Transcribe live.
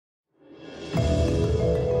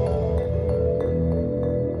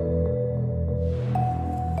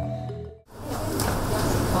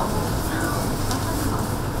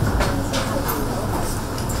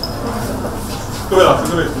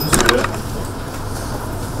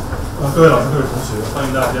各位老师、各位同学，欢迎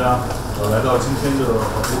大家来到今天的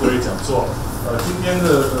伯格瑞讲座。今天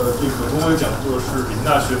的这个伯格瑞讲座是北京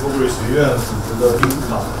大学伯格瑞学院组织的第5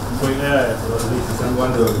场关于 AI 和历史相关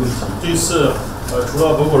的问题。这次除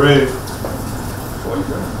了伯格瑞，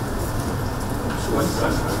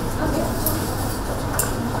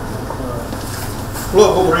除了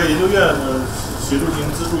伯格瑞研究院协助进行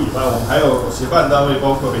资助以外，我们还有协办单位，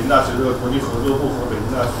包括北京大学的国际合作部和北京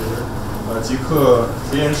大学极客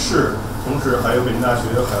实验室，同时还有北京大学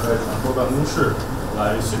海外传播办公室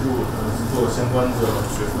来协助做相关的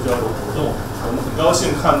学术交流活动。我们很高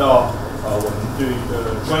兴看到我们对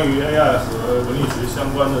关于 AI 和伦理学相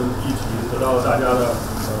关的议题得到了大家的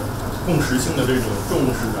共识性的这种重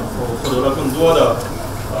视，然后获得了更多的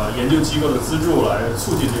研究机构的资助来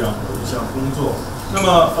促进这样的一项工作。那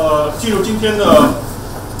么进入今天的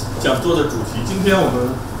讲座的主题，今天我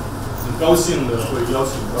们很高兴的会邀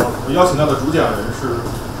请到的主讲人是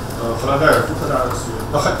荷兰戴尔福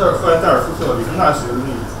特理工大学伦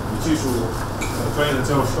理与技术专业的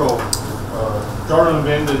教授Jeroen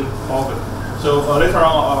van den Hoven. So later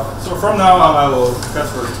on, so from now on, I will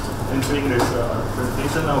transfer into English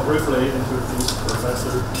presentation. I'll briefly introduce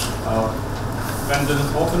Professor van den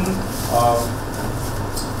Hoven.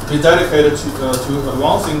 He's dedicated to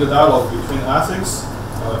advancing the dialogue between ethics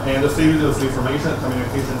and the field of information and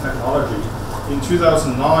communication technology. In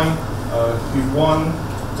 2009, he won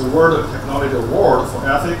the World Technology Award for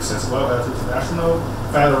Ethics as well as the International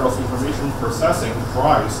Federal of Information Processing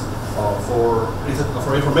Prize for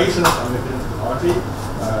information and communication technology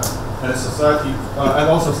and society and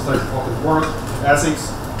also society corporate work,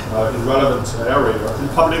 ethics in relevant areas. In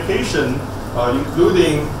publication,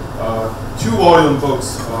 including 2-volume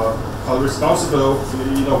books called Responsible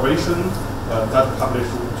Innovation that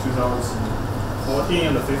published in 2014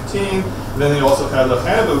 and 15. Then he also has a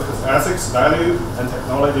handbook of ethics, value, and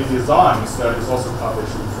technology designs that is also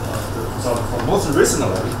published in 2004. Most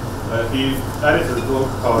recently, he edited a book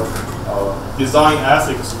called Design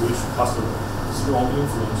Ethics, which has a strong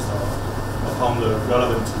influence upon the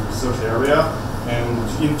relevant research area. And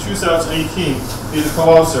in 2018, he's the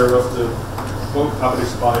co-author of the book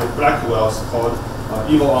published by Blackwell called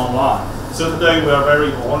Evil Online. So today we are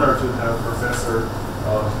very honored to have Professor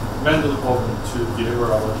van den Hoven to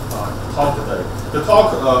deliver our talk today. The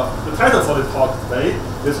title for the talk today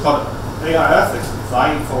is called AI Ethics,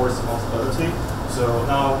 Design for Responsibility. So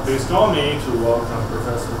now please join me to welcome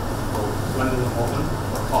Professor van den Hoven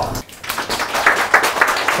for talk.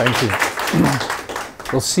 Thank you.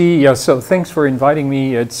 We'll see. Yeah. So thanks for inviting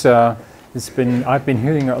me. I've been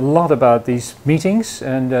hearing a lot about these meetings,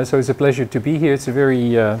 and so it's a pleasure to be here. It's a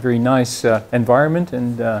very nice environment,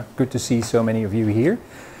 and good to see so many of you here.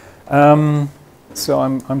 So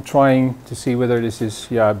I'm trying to see whether this is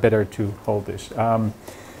better to hold this.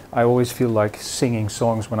 I always feel like singing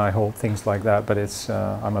songs when I hold things like that, but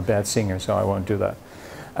I'm a bad singer, so I won't do that.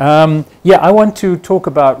 I want to talk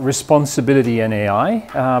about responsibility and AI,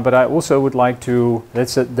 but I also would like to,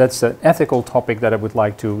 that's an ethical topic that I would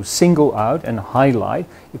like to single out and highlight.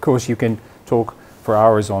 Of course, you can talk for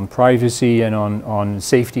hours on privacy and on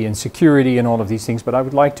safety and security and all of these things, but I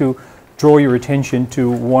would like to draw your attention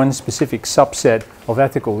to one specific subset of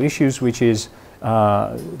ethical issues, which is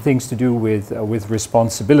things to do with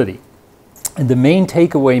responsibility. And the main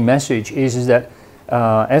takeaway message is that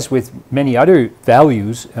as with many other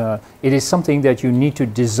values, it is something that you need to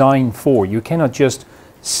design for. You cannot just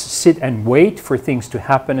sit and wait for things to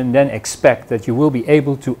happen and then expect that you will be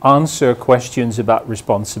able to answer questions about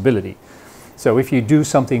responsibility. So if you do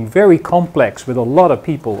something very complex with a lot of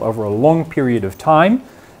people over a long period of time,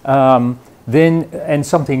 and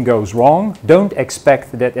something goes wrong, don't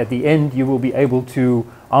expect that at the end you will be able to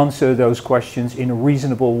answer those questions in a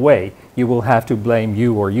reasonable way. You will have to blame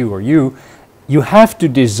you or you or you. You have to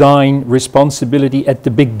design responsibility at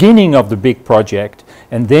the beginning of the big project,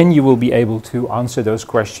 and then you will be able to answer those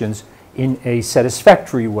questions in a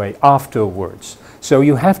satisfactory way afterwards. So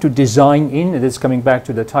you have to design in, and it's coming back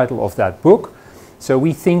to the title of that book. So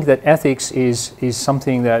we think that ethics is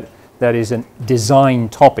something that is a design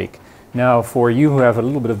topic. Now, for you who have a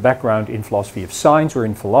little bit of background in philosophy of science or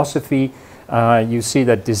in philosophy, you see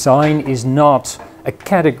that design is not a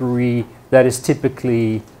category that is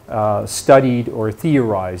typically studied or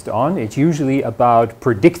theorized on. It's usually about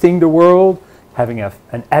predicting the world, having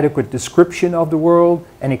an adequate description of the world,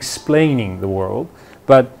 and explaining the world.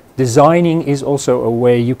 But designing is also a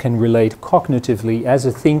way you can relate cognitively as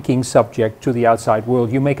a thinking subject to the outside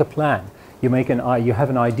world. You make a plan. You have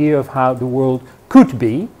an idea of how the world could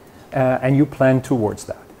be, and you plan towards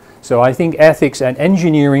that. So I think ethics and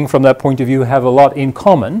engineering from that point of view have a lot in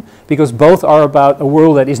common, because both are about a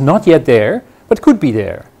world that is not yet there, but could be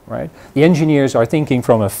there, right? The engineers are thinking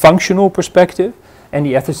from a functional perspective, and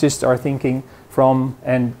the ethicists are thinking from,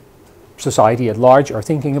 and society at large are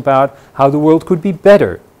thinking about how the world could be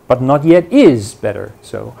better, but not yet is better.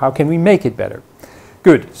 So how can we make it better?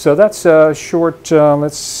 Good, so that's a short,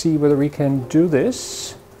 let's see whether we can do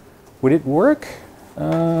this. Would it work?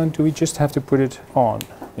 Do we just have to put it on?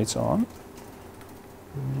 It's on.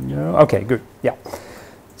 No. Okay, good, yeah.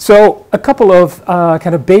 So a couple of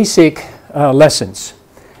kind of basic lessons.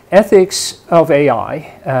 Ethics of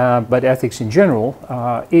AI, but ethics in general,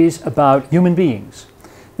 is about human beings.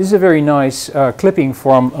 This is a very nice clipping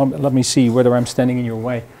from, let me see whether I'm standing in your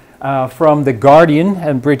way, from The Guardian,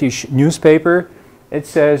 a British newspaper. It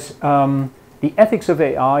says, the ethics of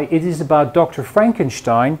AI, it is about Dr.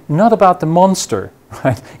 Frankenstein, not about the monster.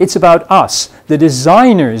 Right? It's about us, the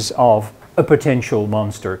designers of a potential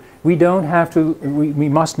monster. We don't have to, we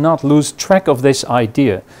must not lose track of this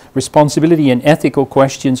idea. Responsibility and ethical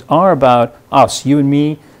questions are about us, you and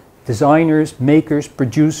me, designers, makers,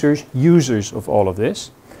 producers, users of all of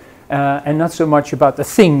this, and not so much about the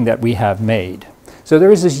thing that we have made. So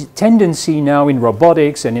there is this tendency now in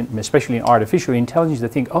robotics and especially in artificial intelligence to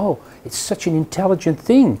think, oh, it's such an intelligent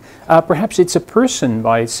thing. Perhaps it's a person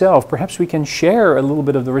by itself. Perhaps we can share a little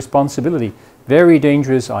bit of the responsibility. Very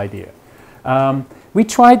dangerous idea. We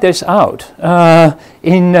tried this out.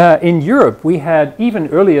 In Europe, we had, even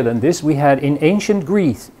earlier than this, we had in ancient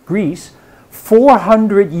Greece,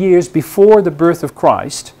 400 years before the birth of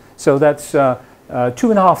Christ, so that's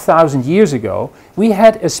 2,500 years ago, we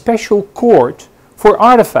had a special court for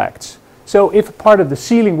artifacts. So if a part of the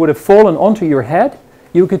ceiling would have fallen onto your head,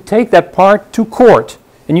 you could take that part to court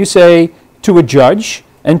and you say to a judge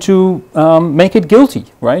and to make it guilty,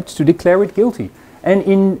 right? To declare it guilty.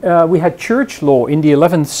 And we had church law in the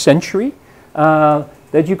 11th century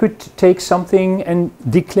that you could take something and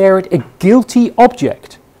declare it a guilty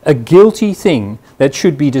object, a guilty thing that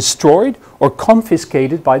should be destroyed or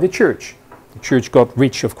confiscated by the church. The church got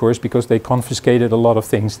rich, of course, because they confiscated a lot of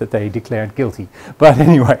things that they declared guilty. But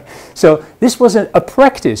anyway, so this was a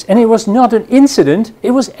practice, and it was not an incident,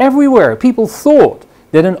 it was everywhere. People thought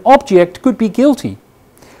that an object could be guilty.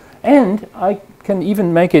 And I can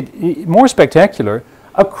even make it more spectacular.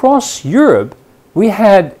 Across Europe, we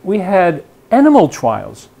had animal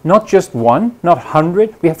trials, not just one, not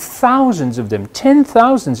 100, we had thousands of them,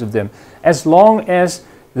 10,000s of them, as long as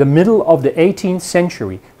the middle of the 18th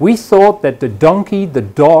century. We thought that the donkey, the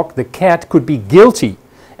dog, the cat could be guilty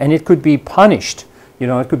and it could be punished, you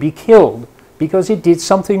know, it could be killed because it did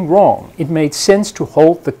something wrong. It made sense to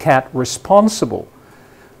hold the cat responsible.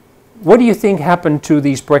 What do you think happened to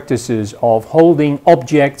these practices of holding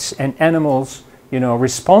objects and animals, you know,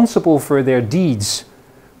 responsible for their deeds?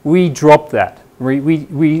 We dropped that.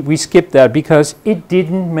 We skipped that because it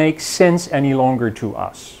didn't make sense any longer to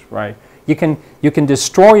us, right? You can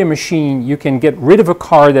destroy a machine, you can get rid of a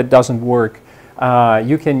car that doesn't work,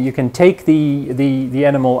 you can take the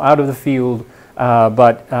animal out of the field,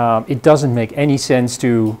 but it doesn't make any sense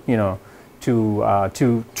to, you know,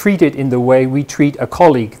 to treat it in the way we treat a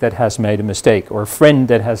colleague that has made a mistake or a friend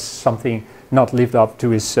that has something not lived up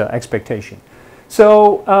to his expectation.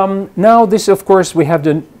 So now this, of course, we have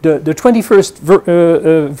the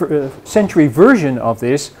 21st century version of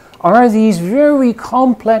this. Are these very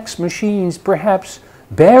complex machines perhaps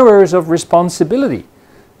bearers of responsibility?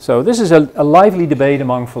 So this is a lively debate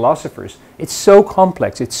among philosophers. It's so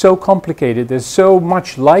complex, it's so complicated, there's so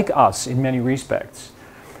much like us in many respects.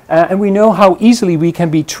 And we know how easily we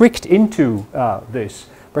can be tricked into this.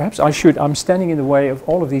 Perhaps I should, I'm standing in the way of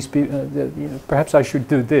all of these people, you know, perhaps I should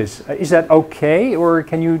do this. Is that okay, or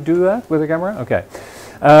can you do that with the camera? Okay.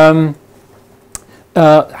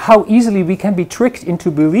 How easily we can be tricked into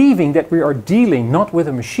believing that we are dealing not with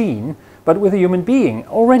a machine, but with a human being.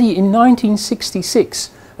 Already in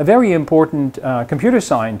 1966, a very important computer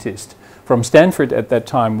scientist from Stanford at that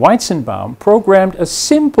time, Weizenbaum, programmed a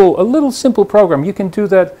little simple program. You can do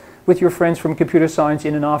that with your friends from computer science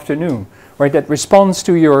in an afternoon, right? That responds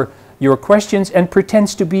to your questions and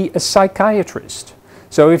pretends to be a psychiatrist.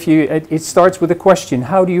 So if it starts with a question,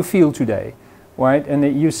 how do you feel today, right? And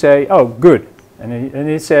you say, oh, good. And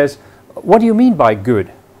it says, what do you mean by good,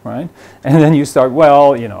 right? And then you start,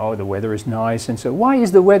 well, you know, the weather is nice, and so why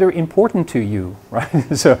is the weather important to you,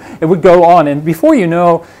 right? So it would go on, and before you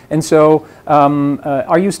know, and so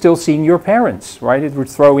are you still seeing your parents, right? It would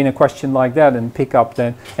throw in a question like that and pick up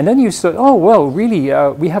then, and then you start, oh, well, really,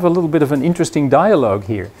 we have a little bit of an interesting dialogue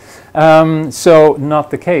here. So not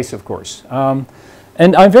the case, of course.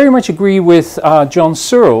 And I very much agree with John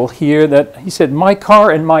Searle here that he said, my car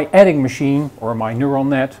and my adding machine, or my neural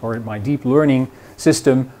net, or my deep learning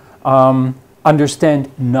system understand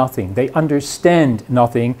nothing. They understand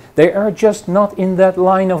nothing. They are just not in that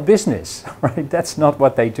line of business, right? That's not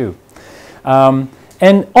what they do.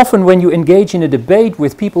 And often when you engage in a debate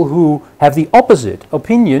with people who have the opposite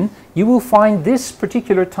opinion, you will find this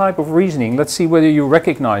particular type of reasoning. Let's see whether you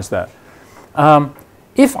recognize that.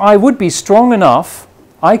 If I would be strong enough,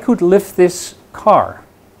 I could lift this car.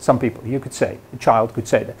 Some people, you could say, a child could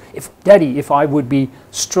say that. Daddy, if I would be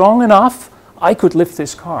strong enough, I could lift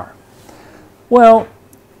this car. Well,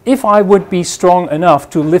 if I would be strong enough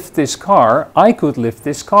to lift this car, I could lift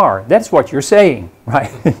this car. That's what you're saying,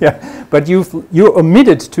 right? Yeah. But you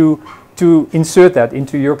omitted to insert that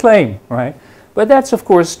into your claim, right? But that's, of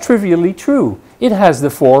course, trivially true. It has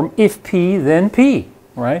the form, if P, then P,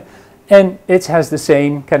 right? And it has the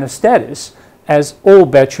same kind of status as all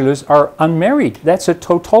bachelors are unmarried. That's a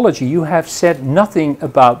tautology. You have said nothing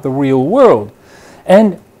about the real world.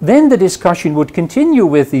 And then the discussion would continue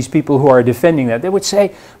with these people who are defending that. They would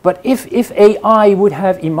say, but if AI would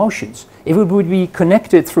have emotions, if it would be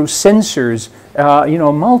connected through sensors,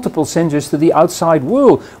 multiple sensors to the outside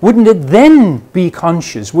world, wouldn't it then be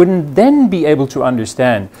conscious? Wouldn't it then be able to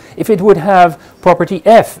understand? If it would have property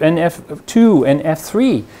F and F2 and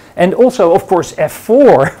F3, and also, of course,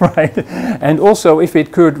 F4, right? And also if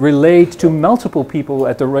it could relate to multiple people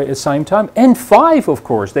at the same time, and 5, of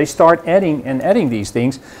course, they start adding these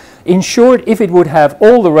things. In short, if it would have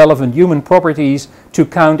all the relevant human properties to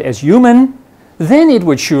count as human, then it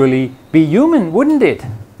would surely be human, wouldn't it?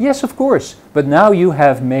 Yes, of course. But now you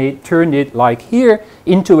have turned it, like here,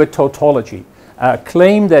 into a tautology, a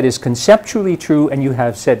claim that is conceptually true, and you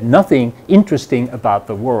have said nothing interesting about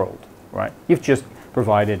the world, right? You've just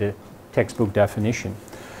provided a textbook definition.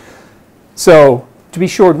 So, to be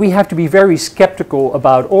short, we have to be very skeptical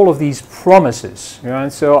about all of these promises.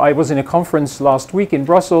 And so I was in a conference last week in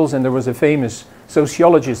Brussels, and there was a famous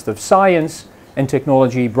sociologist of science and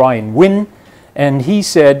technology, Brian Wynne, and he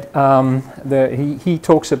said, he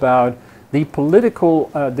talks about the political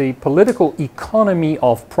economy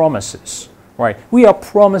of promises. Right. We are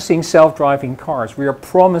promising self-driving cars. We are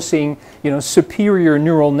promising, superior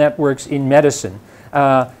neural networks in medicine.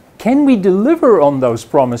 Can we deliver on those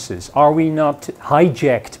promises? Are we not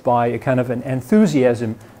hijacked by a kind of an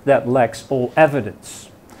enthusiasm that lacks all evidence?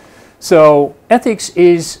 So ethics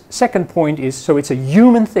is, second point is, so it's a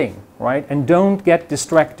human thing, right? And don't get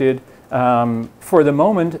distracted. For the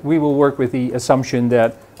moment, we will work with the assumption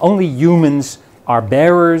that only humans are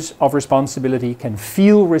bearers of responsibility, can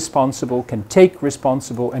feel responsible, can take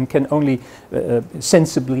responsible, and can only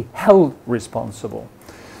sensibly held responsible.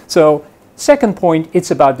 So, second point,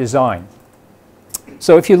 it's about design.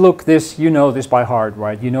 So if you look this, you know this by heart,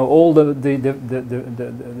 right? You know all the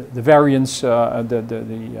variants,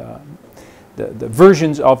 the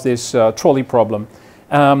versions of this trolley problem.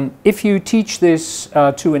 If you teach this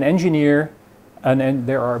to an engineer, and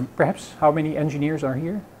there are perhaps, how many engineers are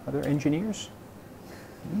here? Are there engineers?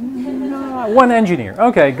 One engineer.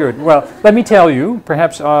 Okay, good. Well, let me tell you.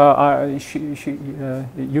 Perhaps you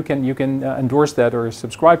can endorse that or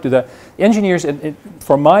subscribe to that. The engineers,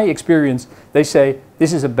 from my experience, they say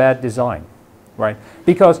this is a bad design, right?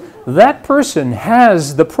 Because that person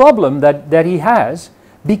has the problem that he has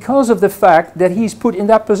because of the fact that he's put in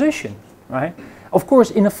that position, right? Of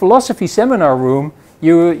course, in a philosophy seminar room,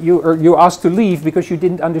 you're asked to leave because you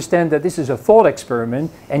didn't understand that this is a thought experiment,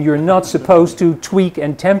 and you're not supposed to tweak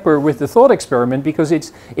and tamper with the thought experiment because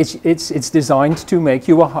it's designed to make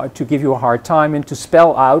you to give you a hard time and to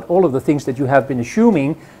spell out all of the things that you have been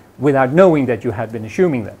assuming without knowing that you had been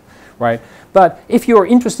assuming them, right? But if you're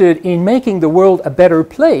interested in making the world a better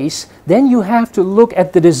place, then you have to look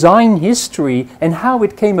at the design history and how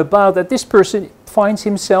it came about that this person finds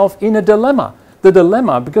himself in a dilemma. The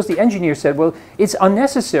dilemma, because the engineer said, well, it's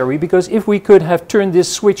unnecessary because if we could have turned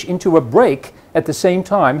this switch into a brake at the same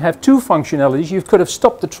time, have two functionalities, you could have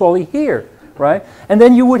stopped the trolley here, right? And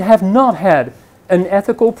then you would have not had an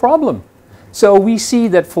ethical problem. So we see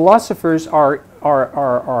that philosophers are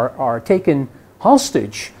taken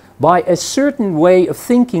hostage by a certain way of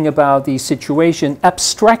thinking about the situation,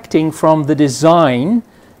 abstracting from the design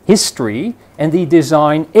history and the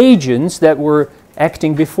design agents that were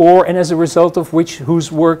acting before, and as a result of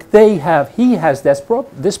whose work he has this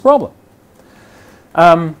problem.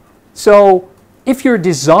 So if you're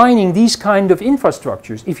designing these kind of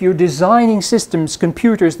infrastructures, if you're designing systems,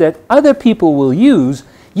 computers that other people will use,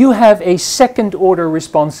 you have a second order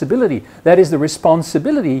responsibility. That is the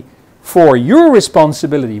responsibility for your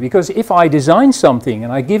responsibility, because if I design something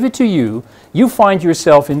and I give it to you, you find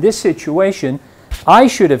yourself in this situation, I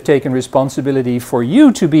should have taken responsibility for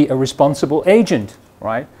you to be a responsible agent,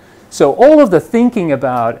 right? So all of the thinking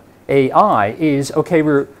about AI is, okay,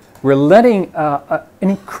 we're letting an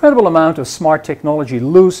incredible amount of smart technology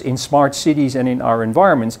loose in smart cities and in our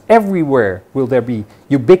environments. Everywhere will there be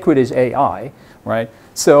ubiquitous AI, right?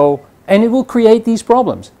 So, and it will create these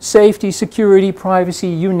problems. Safety, security, privacy,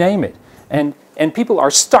 you name it. And people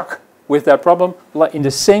are stuck with that problem in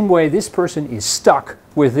the same way this person is stuck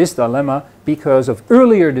with this dilemma because of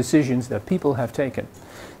earlier decisions that people have taken.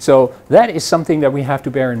 So that is something that we have to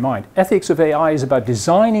bear in mind. Ethics of AI is about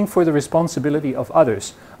designing for the responsibility of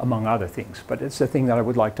others, among other things. But it's the thing that I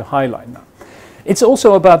would like to highlight now. It's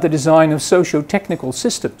also about the design of socio-technical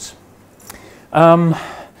systems.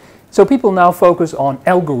 So people now focus on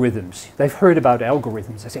algorithms. They've heard about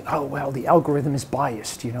algorithms. They say, oh, well, the algorithm is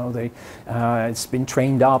biased. You know, it's been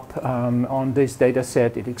trained up on this data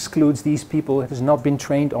set. It excludes these people. It has not been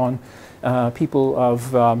trained on people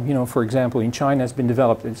of, you know, for example, in China has been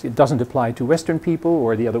developed. It doesn't apply to Western people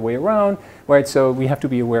or the other way around, right? So we have to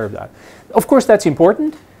be aware of that. Of course, that's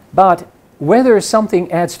important, but whether something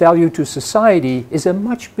adds value to society is a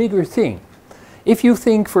much bigger thing. If you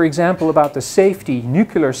think, for example, about the safety,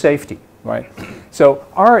 nuclear safety, right? So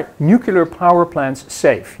are nuclear power plants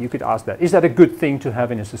safe? You could ask that. Is that a good thing to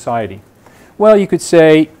have in a society? Well, you could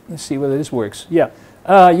say, let's see whether this works. Yeah,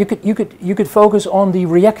 you could focus on the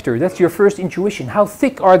reactor. That's your first intuition. How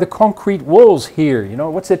thick are the concrete walls here? You know,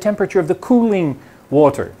 what's the temperature of the cooling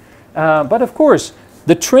water? But of course,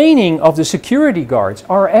 the training of the security guards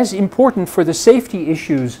are as important for the safety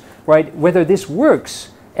issues, right? Whether this works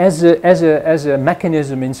as a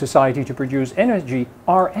mechanism in society to produce energy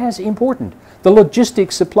are as important. The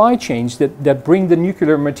logistic supply chains that bring the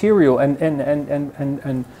nuclear material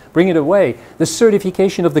and bring it away, the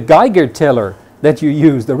certification of the Geiger teller that you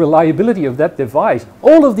use, the reliability of that device,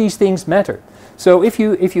 all of these things matter. So if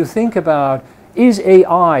you think about, is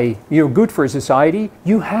AI, you know, good for society,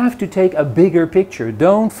 you have to take a bigger picture.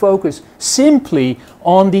 Don't focus simply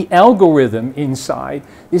on the algorithm inside.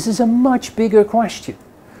 This is a much bigger question.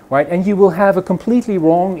 Right? And you will have a completely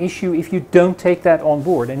wrong issue if you don't take that on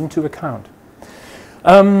board and into account.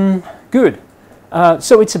 Good.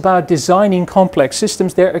 So it's about designing complex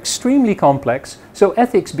systems. They're extremely complex. So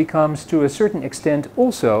ethics becomes, to a certain extent,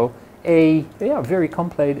 also a very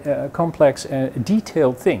complex,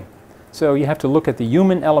 detailed thing. So you have to look at the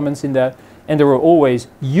human elements in that. And there are always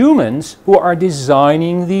humans who are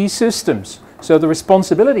designing these systems. So the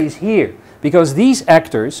responsibility is here, because these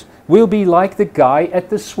actors will be like the guy at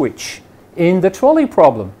the switch in the trolley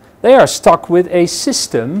problem. They are stuck with a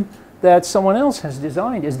system that someone else has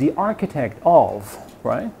designed as the architect of,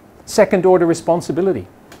 right? Second order responsibility.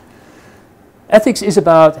 Ethics is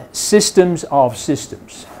about systems of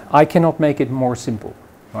systems. I cannot make it more simple,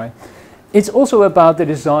 right? It's also about the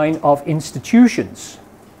design of institutions,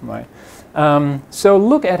 right? So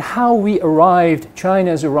look at how we arrived,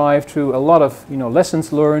 China has arrived through a lot of, you know,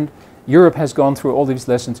 lessons learned. Europe has gone through all these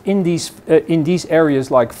lessons in these areas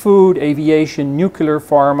like food, aviation, nuclear,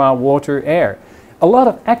 pharma, water, air. A lot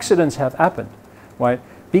of accidents have happened, right?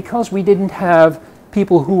 Because we didn't have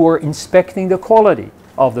people who were inspecting the quality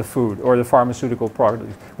of the food or the pharmaceutical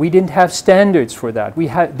products. We didn't have standards for that. We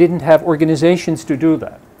didn't have organizations to do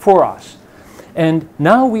that for us. And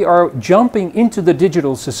now we are jumping into the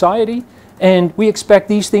digital society, and we expect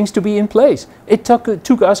these things to be in place. It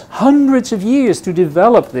took us hundreds of years to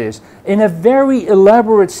develop this in a very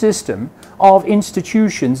elaborate system of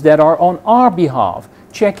institutions that are on our behalf,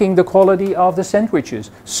 checking the quality of the sandwiches,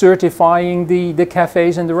 certifying the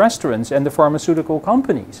cafes and the restaurants and the pharmaceutical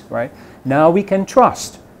companies, right? Now we can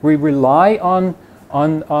trust. We rely on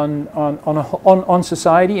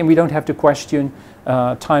society, and we don't have to question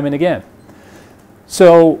time and again.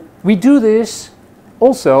 So we do this.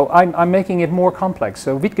 Also, I'm making it more complex.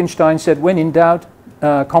 So Wittgenstein said, when in doubt,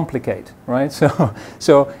 complicate, right? So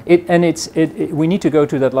we need to go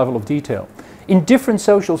to that level of detail. In different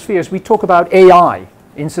social spheres, we talk about AI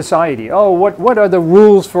in society. Oh, what are the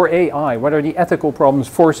rules for AI? What are the ethical problems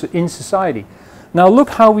in society? Now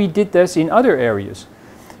look how we did this in other areas.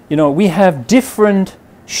 You know, we have different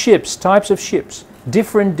ships, types of ships,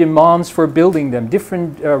 different demands for building them,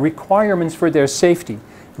 different requirements for their safety,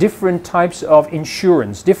 different types of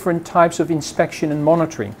insurance, different types of inspection and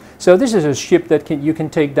monitoring. So this is a ship that you can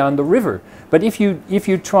take down the river. But if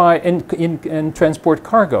you try and transport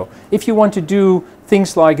cargo, if you want to do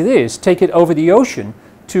things like this, take it over the ocean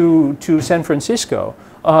to San Francisco,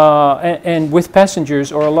 and with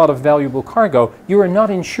passengers or a lot of valuable cargo, you are not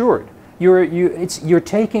insured. you're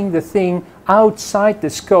taking the thing outside the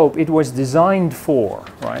scope it was designed for,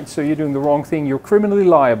 right? So you're doing the wrong thing, you're criminally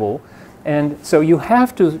liable, and so you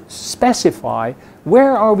have to specify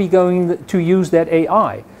where are we going to use that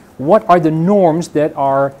AI? What are the norms that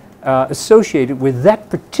are associated with that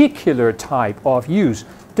particular type of use?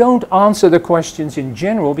 Don't answer the questions in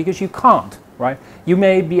general because you can't, right? You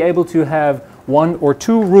may be able to have one or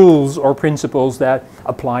two rules or principles that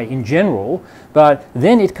apply in general, but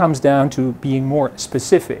then it comes down to being more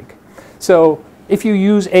specific. So if you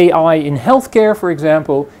use AI in healthcare, for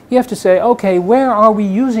example, you have to say, okay, where are we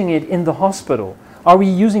using it in the hospital? Are we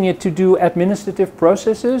using it to do administrative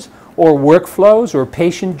processes or workflows or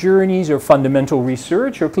patient journeys or fundamental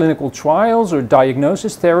research or clinical trials or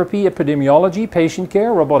diagnosis, therapy, epidemiology, patient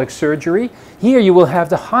care, robotic surgery? Here you will have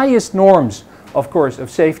the highest norms, of course,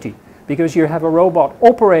 of safety, because you have a robot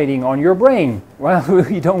operating on your brain.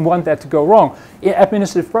 Well, you don't want that to go wrong.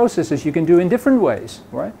 Administrative processes you can do in different ways,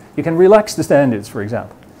 right? You can relax the standards, for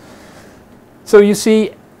example. So you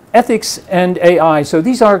see, ethics and AI, so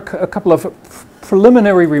these are a couple of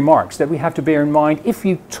preliminary remarks that we have to bear in mind if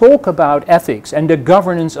you talk about ethics and the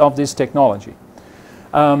governance of this technology.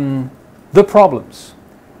 The problems.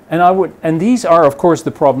 And these are, of course,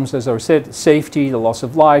 the problems, as I said, safety, the loss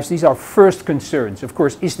of lives. These are first concerns. Of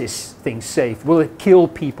course, is this thing safe? Will it kill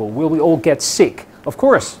people? Will we all get sick? Of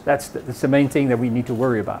course, that's the main thing that we need to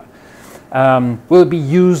worry about. Will it be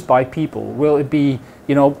used by people? Will it be,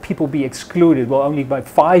 people be excluded? Will only about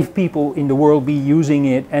 5 people in the world be using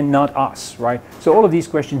it and not us, right? So all of these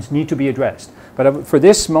questions need to be addressed. But for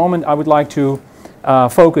this moment, I would like to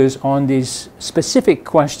focus on these specific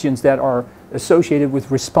questions that are associated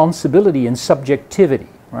with responsibility and subjectivity,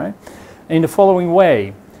 right? In the following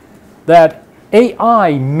way, that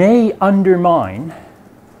AI may undermine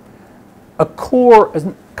a core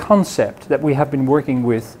concept that we have been working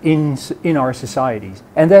with in our societies,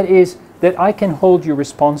 and that is that I can hold you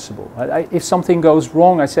responsible. If something goes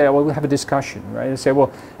wrong, I say, well, we'll have a discussion, right? I say,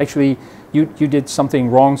 well, actually, you did something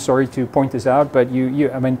wrong, sorry to point this out, but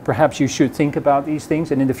I mean, perhaps you should think about these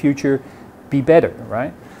things and in the future be better,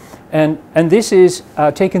 right? And this is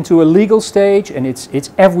taken to a legal stage, and it's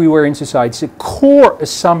everywhere in society. It's a core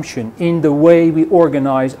assumption in the way we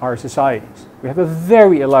organize our societies. We have a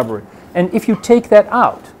very elaborate, and if you take that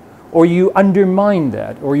out, or you undermine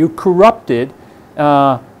that, or you corrupt it,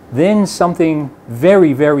 then something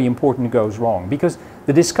very, very important goes wrong. Because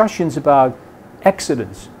the discussions about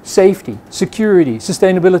accidents, safety, security,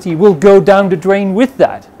 sustainability will go down the drain with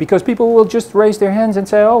that, because people will just raise their hands and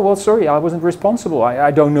say, oh, well, sorry, I wasn't responsible.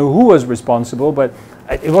 I don't know who was responsible, but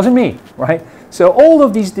it wasn't me, right? So all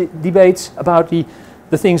of these debates about the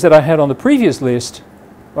things that I had on the previous list,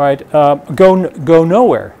 right, go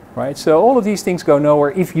nowhere, right? So all of these things go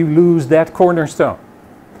nowhere if you lose that cornerstone.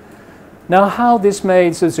 Now, how this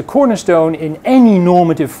made, so it's a cornerstone in any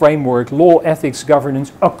normative framework, law, ethics,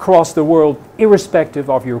 governance, across the world, irrespective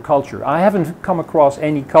of your culture. I haven't come across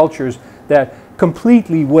any cultures that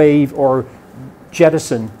completely waive or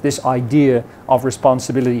jettison this idea of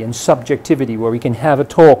responsibility and subjectivity, where we can have a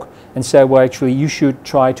talk and say, well, actually, you should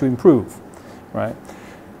try to improve, right?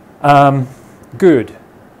 Good.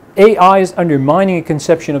 AI is undermining a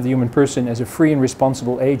conception of the human person as a free and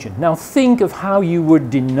responsible agent. Now think of how you would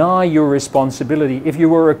deny your responsibility if you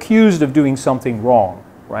were accused of doing something wrong,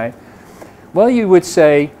 right? Well, you would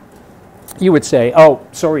say, oh,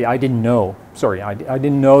 sorry, I didn't know. Sorry, I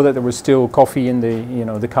didn't know that there was still coffee in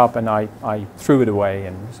the cup, and I threw it away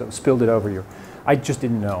and so spilled it over you. I just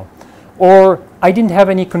didn't know. Or I didn't have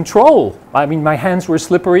any control. I mean, my hands were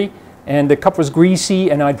slippery and the cup was greasy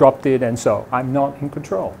and I dropped it, and so I'm not in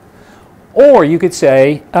control. Or you could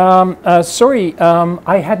say, sorry,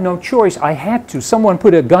 I had no choice. I had to. Someone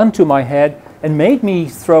put a gun to my head and made me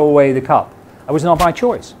throw away the cup. It was not my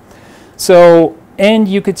choice. So, and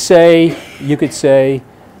you could say,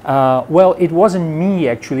 well, it wasn't me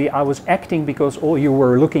actually. I was acting because all you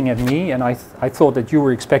were looking at me, and I thought that you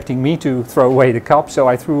were expecting me to throw away the cup, so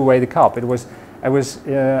I threw away the cup. I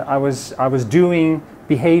was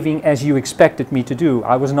behaving as you expected me to do.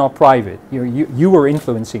 I was not private. You were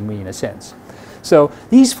influencing me in a sense. So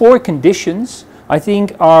these 4 conditions, I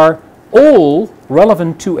think, are all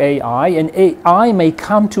relevant to AI, and AI may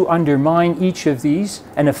come to undermine each of these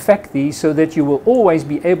and affect these, so that you will always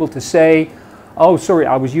be able to say, oh, sorry,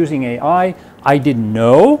 I was using AI. I didn't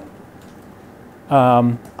know.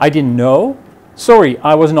 Sorry,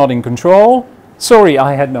 I was not in control. Sorry,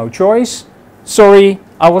 I had no choice. Sorry,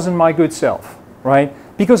 I wasn't my good self, right?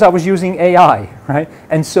 Because I was using AI, right?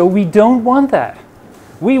 And so we don't want that.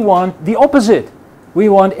 We want the opposite. We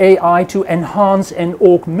want AI to enhance and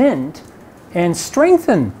augment and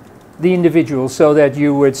strengthen the individual so that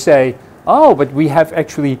you would say, oh, but we have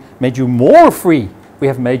actually made you more free. We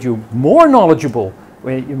have made you more knowledgeable.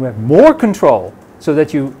 You have more control so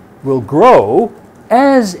that you will grow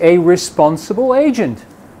as a responsible agent.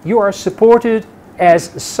 You are supported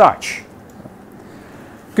as such.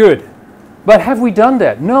 Good. But have we done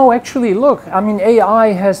that? No, actually, look, I mean,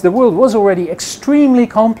 the world was already extremely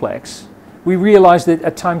complex. We realized that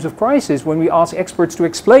at times of crisis, when we ask experts to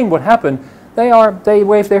explain what happened, they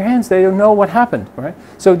wave their hands, they don't know what happened, right?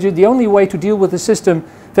 So the only way to deal with the system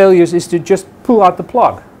failures is to just pull out the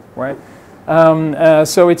plug, right?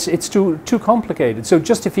 So it's too complicated. So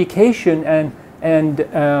justification and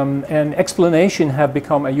explanation have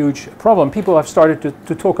become a huge problem. People have started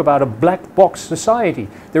to talk about a black box society.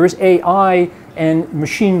 There is AI and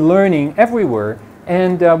machine learning everywhere,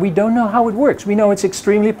 and we don't know how it works. We know it's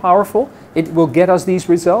extremely powerful. It will get us these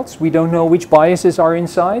results. We don't know which biases are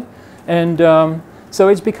inside. And so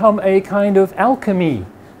it's become a kind of alchemy,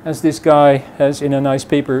 as this guy has in a nice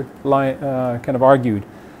paper kind of argued.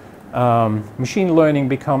 Machine learning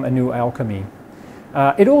become a new alchemy.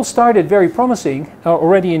 It all started very promising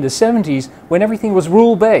already in the 70s when everything was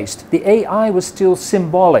rule-based. The AI was still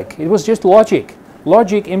symbolic. It was just logic.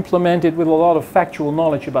 Logic implemented with a lot of factual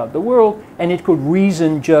knowledge about the world, and it could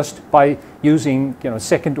reason just by using,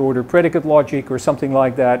 second-order predicate logic or something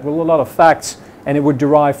like that with a lot of facts, and it would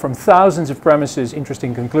derive from thousands of premises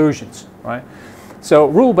interesting conclusions, right? So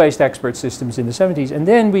rule-based expert systems in the 70s, and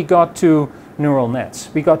then we got to neural nets.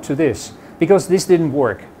 We got to this because this didn't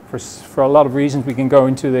work. For a lot of reasons we can go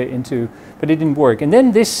into, but it didn't work. And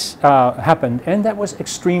then this happened, and that was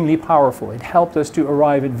extremely powerful. It helped us to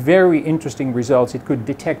arrive at very interesting results. It could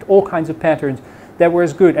detect all kinds of patterns that were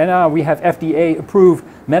as good. And now we have FDA-approved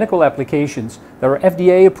medical applications that are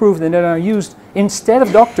FDA-approved and that are used instead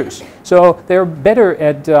of doctors. So they're better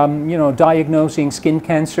at diagnosing skin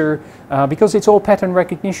cancer because it's all pattern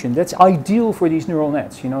recognition. That's ideal for these neural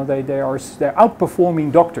nets. They're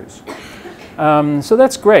outperforming doctors. So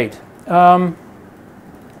that's great. So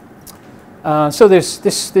there's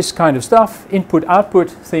this kind of stuff,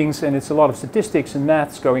 input-output things, and it's a lot of statistics and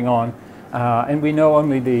maths going on. And we know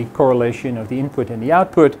only the correlation of the input and the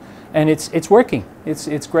output, and it's working.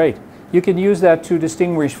 It's great. You can use that to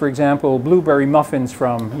distinguish, for example, blueberry muffins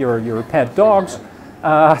from your pet dogs.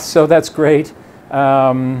 So that's great.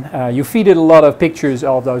 You feed it a lot of pictures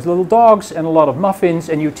of those little dogs and a lot of muffins,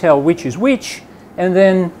 and you tell which is which, and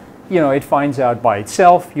then it finds out by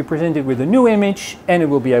itself. You present it with a new image, and it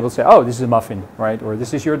will be able to say, oh, this is a muffin, right? Or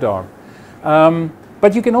this is your dog.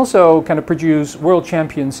 But you can also kind of produce world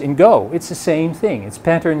champions in Go. It's the same thing. It's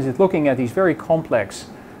patterns. It's looking at these very complex,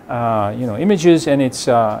 images, and it's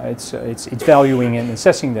valuing and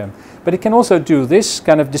assessing them. But it can also do this,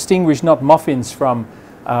 kind of distinguish not muffins from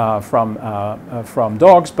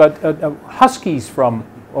dogs, but huskies from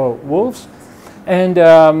wolves. And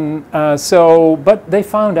but they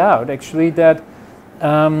found out actually that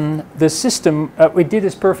the system, we did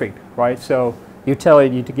is perfect, right? So you tell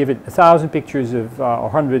it, you to give it 1,000 pictures of, or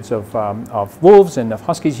hundreds of wolves and of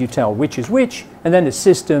huskies, you tell which is which, and then the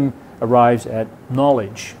system arrives at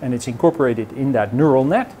knowledge, and it's incorporated in that neural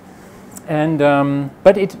net. And,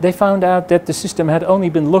 but they found out that the system had only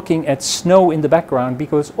been looking at snow in the background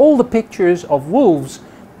because all the pictures of wolves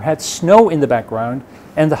had snow in the background,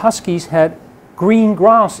 and the huskies had green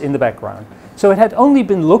grass in the background. So it had only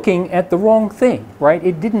been looking at the wrong thing, right?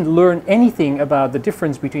 It didn't learn anything about the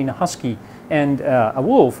difference between a husky and a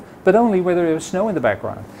wolf, but only whether there was snow in the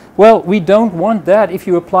background. Well, we don't want that if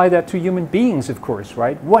you apply that to human beings, of course,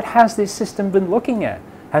 right? What has this system been looking at?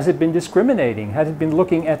 Has it been discriminating? Has it been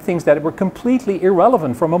looking at things that were completely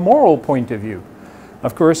irrelevant from a moral point of view?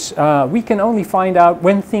 Of course, we can only find out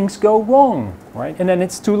when things go wrong, right? And then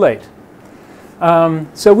it's too late.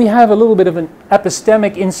 So we have a little bit of an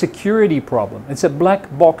epistemic insecurity problem. It's a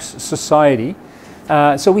black box society.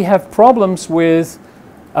 So we have problems with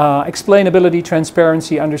explainability,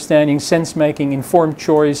 transparency, understanding, sense-making, informed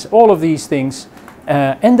choice, all of these things.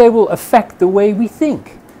 And they will affect the way we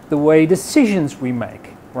think, the way decisions we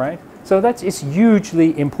make, right? So it's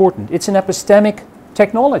hugely important. It's an epistemic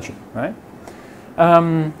technology, right?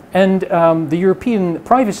 The European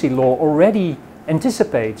privacy law already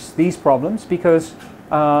anticipates these problems because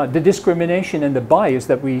the discrimination and the bias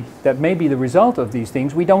that may be the result of these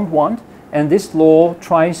things we don't want, and this law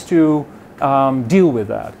tries to deal with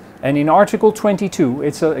that. And in Article 22,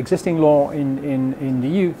 it's an existing law in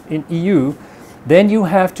the EU, then you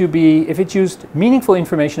have to be, if it's used, meaningful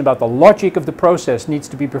information about the logic of the process needs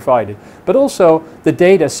to be provided, but also the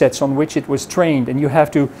data sets on which it was trained, and you have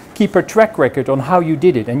to keep a track record on how you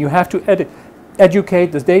did it, and you have to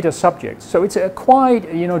educate the data subjects. So it's a quite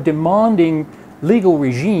demanding legal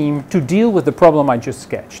regime to deal with the problem I just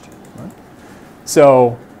sketched. Right?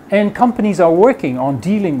 So, and companies are working on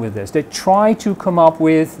dealing with this. They try to come up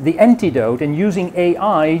with the antidote and using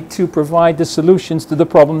AI to provide the solutions to the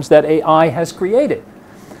problems that AI has created.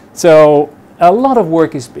 So a lot of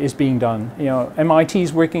work is being done. MIT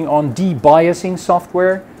is working on de-biasing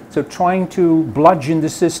software. So trying to bludgeon the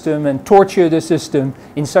system and torture the system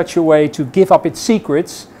in such a way to give up its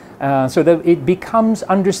secrets so that it becomes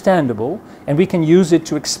understandable and we can use it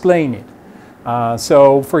to explain it.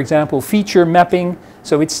 So for example, feature mapping.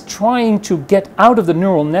 So it's trying to get out of the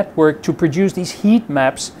neural network to produce these heat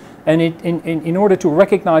maps, and in order to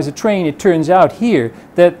recognize a train, it turns out here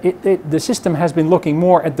that the system has been looking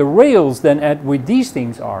more at the rails than at what these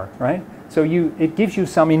things are, right? So it gives you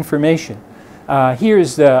some information.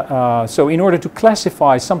 Here's the, so in order to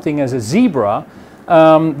classify something as a zebra,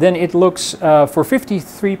 then it looks, for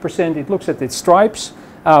 53% it looks at its stripes,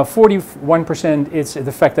 41% it's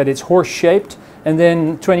the fact that it's horse-shaped, and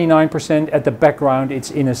then 29% at the background it's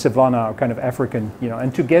in a savanna or kind of African,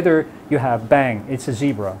 and together you have bang, it's a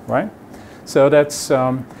zebra, right? So that's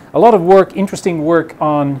a lot of work, interesting work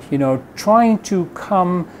on, trying to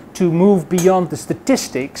move beyond the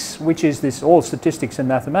statistics, which is this all statistics and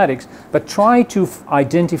mathematics, but try to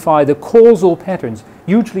identify the causal patterns.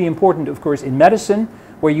 Hugely important, of course, in medicine,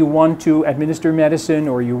 where you want to administer medicine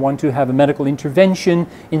or you want to have a medical intervention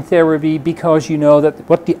in therapy because you know that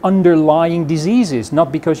what the underlying disease is,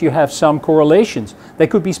 not because you have some correlations. They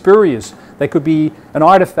could be spurious. They could be an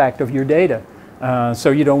artifact of your data.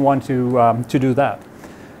 So you don't want to do that.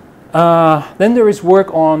 Then there is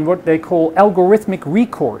work on what they call algorithmic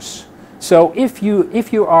recourse. So if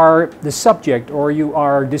you are the subject or you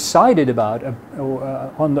are decided about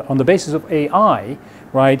on the basis of AI,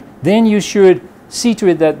 right, then you should see to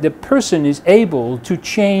it that the person is able to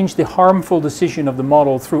change the harmful decision of the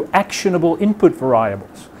model through actionable input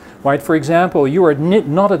variables. Right? For example, you are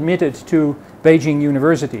not admitted to Beijing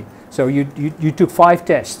University, so you took 5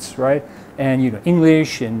 tests, right? And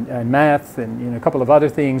English and math and a couple of other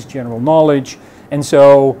things, general knowledge,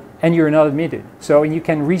 and you're not admitted. So you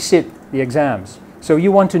can resit the exams. So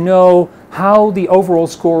you want to know how the overall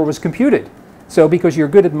score was computed. So because you're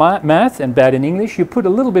good at math and bad in English, you put a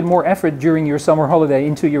little bit more effort during your summer holiday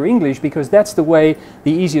into your English because that's the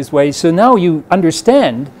easiest way. So now you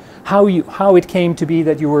understand how it came to be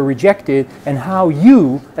that you were rejected and how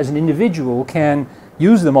you as an individual can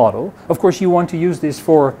use the model. Of course, you want to use this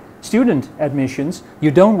for student admissions.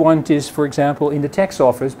 You don't want this, for example, in the tax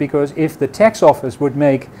office, because if the tax office would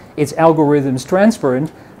make its algorithms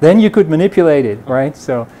transparent, then you could manipulate it, right?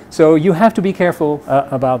 So you have to be careful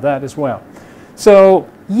about that as well. So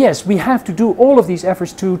yes, we have to do all of these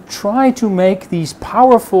efforts to try to make these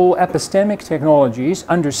powerful epistemic technologies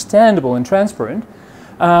understandable and transparent,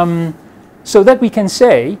 so that we can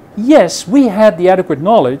say, yes, we had the adequate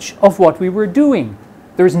knowledge of what we were doing.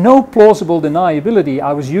 There is no plausible deniability.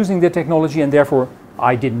 I was using the technology and therefore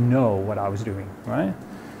I didn't know what I was doing, right?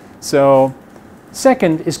 So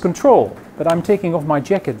second is control. But I'm taking off my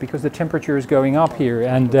jacket because the temperature is going up here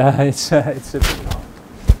and it's a bit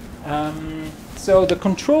hot. So the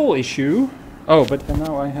control issue, but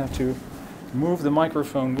now I have to move the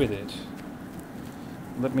microphone with it.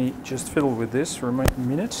 Let me just fiddle with this for a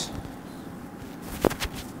minute.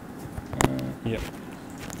 Yep.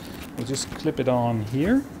 We'll just clip it on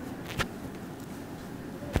here.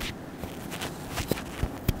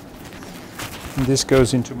 And this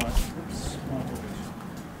goes into my...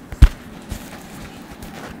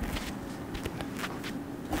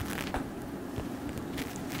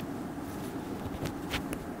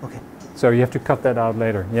 So you have to cut that out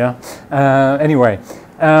later, yeah? Anyway,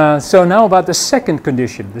 so now about the second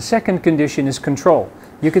condition. The second condition is control.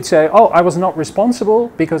 You could say, I was not responsible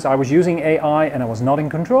because I was using AI and I was not in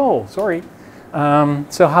control, sorry.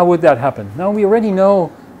 So how would that happen? Now we already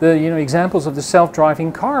know the examples of the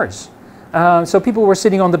self-driving cars. So people were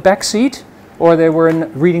sitting on the back seat or they were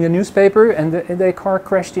reading a newspaper and the car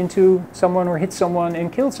crashed into someone or hit someone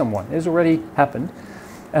and killed someone. It's already happened.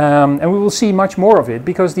 And we will see much more of it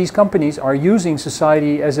because these companies are using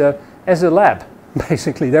society as a lab.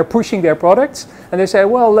 Basically, they're pushing their products and they say,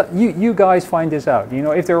 well, you guys find this out.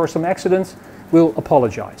 If there are some accidents, we'll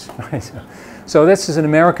apologize. So this is an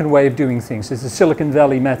American way of doing things. It's the Silicon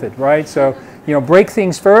Valley method, right? So, break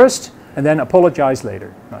things first and then apologize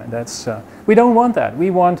later. Right? That's we don't want that.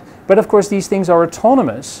 But of course, these things are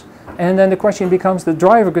autonomous. And then the question becomes, the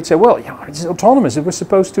driver could say, well, yeah, it's autonomous. It was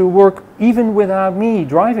supposed to work even without me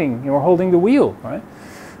driving or holding the wheel, right?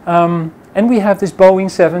 And we have this Boeing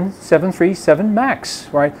 737 MAX,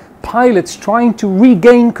 right? Pilots trying to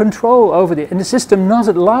regain control over and the system not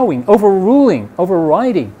allowing, overruling,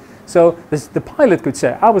 overriding. So the pilot could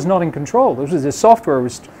say, I was not in control. This was the software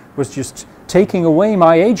was just taking away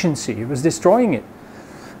my agency. It was destroying it.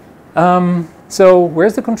 So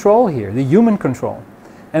where's the control here? The human control.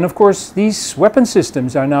 And of course, these weapon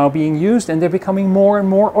systems are now being used and they're becoming more and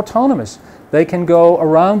more autonomous. They can go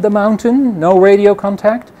around the mountain, no radio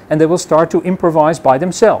contact, and they will start to improvise by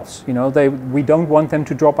themselves. You know, we don't want them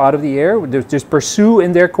to drop out of the air. They just pursue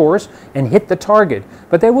in their course and hit the target.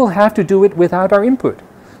 But they will have to do it without our input.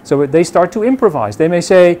 So they start to improvise. They may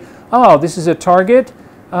say, oh, this is a target.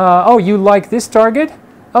 Oh, you like this target?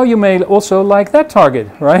 Oh, you may also like that target,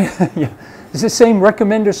 right? Yeah. It's the same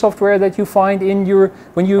recommender software that you find in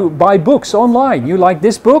when you buy books online. You like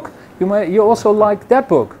this book, you also like that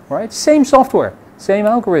book, right? Same software, same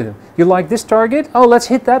algorithm. You like this target? Oh, let's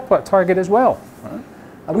hit that target as well. Right?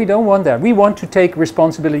 And we don't want that. We want to take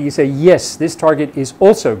responsibility. You say, yes, this target is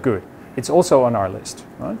also good. It's also on our list,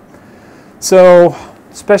 right? So,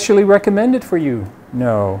 specially recommended for you?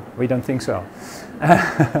 No, we don't think so.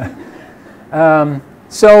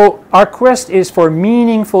 So our quest is for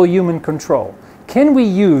meaningful human control. Can we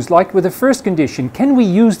use, like with the first condition, can we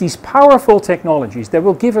use these powerful technologies that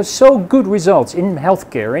will give us so good results in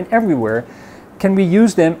healthcare and everywhere? Can we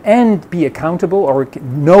use them and be accountable or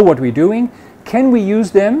know what we're doing? Can we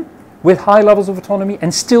use them with high levels of autonomy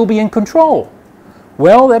and still be in control?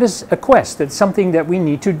 Well, that is a quest. That's something that we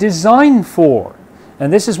need to design for.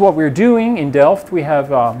 And this is what we're doing in Delft. We are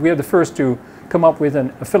the first to come up with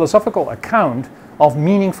a philosophical account of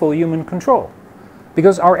meaningful human control.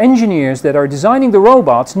 Because our engineers that are designing the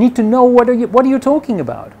robots need to know what are you talking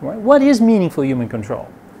about? Right? What is meaningful human control?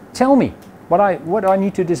 Tell me what I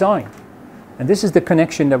need to design. And this is the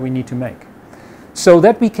connection that we need to make. So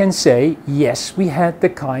that we can say, yes, we had the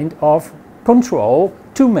kind of control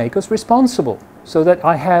to make us responsible. So that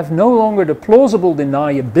I have no longer the plausible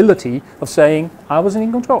deniability of saying I wasn't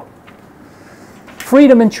in control.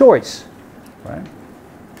 Freedom and choice. Right?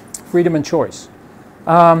 Freedom and choice.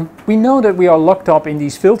 We know that we are locked up in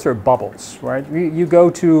these filter bubbles, right? You go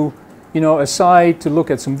to, a site to look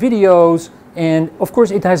at some videos, and of course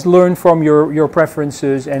it has learned from your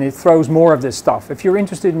preferences, and it throws more of this stuff. If you're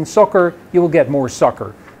interested in soccer, you will get more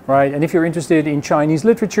soccer, right? And if you're interested in Chinese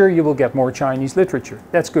literature, you will get more Chinese literature.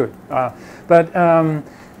 That's good.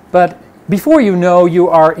 But before you know, you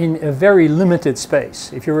are in a very limited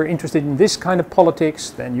space. If you're interested in this kind of politics,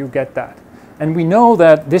 then you get that. And we know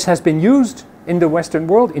that this has been used in the Western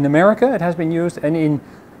world. In America it has been used, and in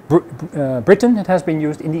Britain it has been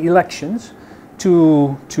used in the elections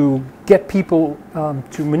to get people,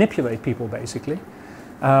 to manipulate people basically.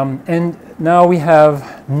 And now we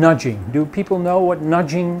have nudging. Do people know what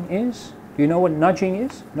nudging is? Do you know what nudging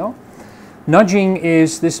is? No? Nudging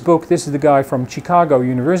is this book. This is the guy from Chicago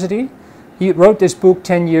University. He wrote this book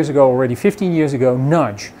 10 years ago already, 15 years ago,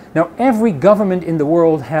 Nudge. Now every government in the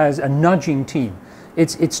world has a nudging team.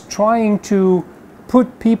 It's trying to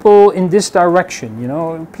put people in this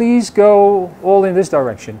direction, please go all in this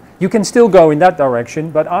direction. You can still go in that direction,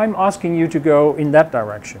 but I'm asking you to go in that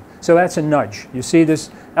direction. So that's a nudge. You see this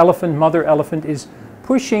elephant, mother elephant is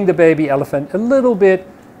pushing the baby elephant a little bit.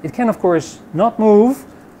 It can of course not move,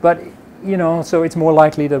 but so it's more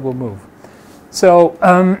likely that it will move. So,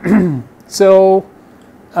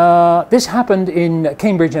 this happened in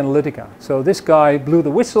Cambridge Analytica. So this guy blew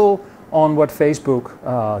the whistle on what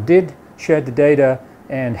Facebook did, shared the data,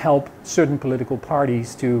 and helped certain political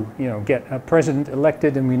parties to get a president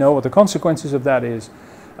elected, and we know what the consequences of that is.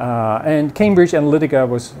 And Cambridge Analytica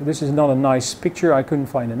this is not a nice picture. I couldn't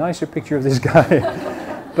find a nicer picture of this guy.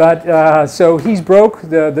 But so he's broke,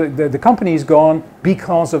 the company is gone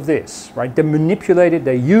because of this, right? They manipulated,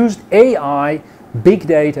 they used AI, big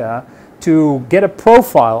data, to get a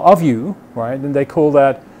profile of you, right? And they call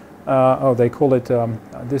that,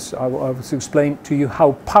 this, I will explain to you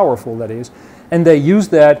how powerful that is. And they use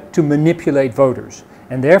that to manipulate voters.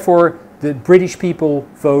 And therefore, the British people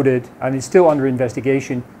voted, and it's still under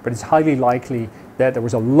investigation, but it's highly likely that there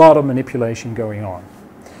was a lot of manipulation going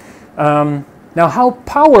on. Now, how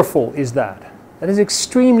powerful is that? That is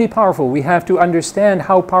extremely powerful. We have to understand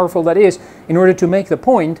how powerful that is in order to make the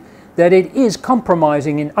point that it is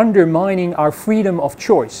compromising and undermining our freedom of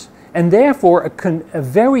choice, and therefore a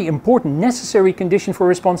very important, necessary condition for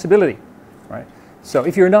responsibility. Right? So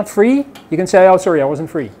if you're not free, you can say, oh, sorry, I wasn't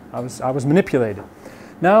free. I was manipulated.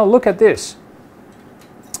 Now look at this.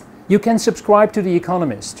 You can subscribe to The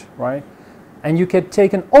Economist, right? And you can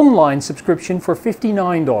take an online subscription for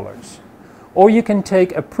 $59. Or you can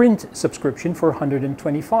take a print subscription for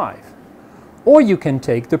 $125. Or you can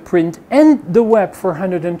take the print and the web for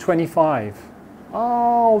 125.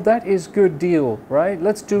 Oh, that is good deal, right?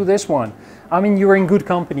 Let's do this one. I mean, you're in good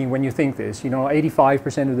company when you think this. You know,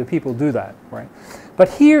 85% of the people do that, right? But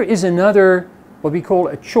here is another, what we call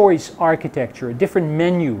a choice architecture, a different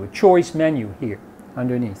menu, a choice menu here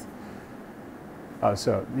underneath.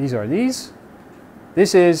 So these are these.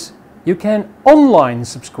 This is, you can online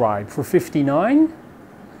subscribe for 59,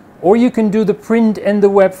 or you can do the print and the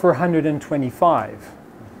web for 125.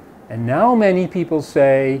 And now many people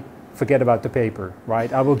say, forget about the paper,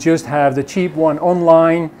 right? I will just have the cheap one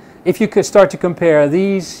online. If you could start to compare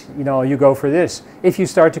these, you know, you go for this. If you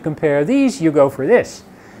start to compare these, you go for this.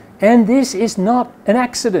 And this is not an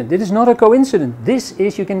accident. It is not a coincidence. This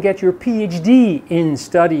is, you can get your PhD in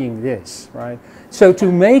studying this, right? So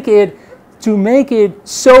to make it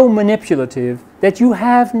so manipulative that you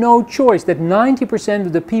have no choice, that 90%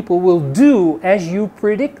 of the people will do as you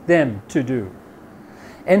predict them to do.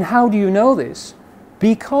 And how do you know this?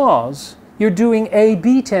 Because you're doing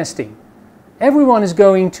A/B testing. Everyone is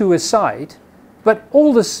going to a site, but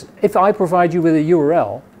all this, if I provide you with a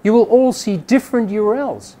URL, you will all see different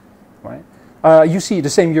URLs, right? You see the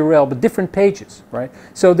same URL, but different pages, right?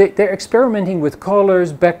 So they're experimenting with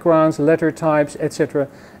colors, backgrounds, letter types, etc.,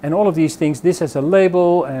 and all of these things. This has a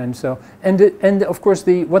label, and so, and of course,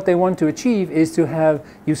 what they want to achieve is to have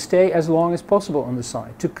you stay as long as possible on the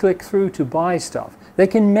site, to click through, to buy stuff. They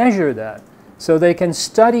can measure that, so they can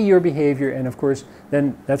study your behavior, and of course,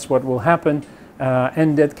 then that's what will happen,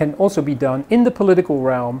 and that can also be done in the political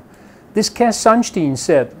realm. This Cass Sunstein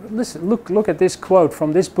said, listen, look at this quote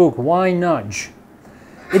from this book, Why Nudge?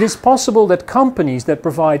 It is possible that companies that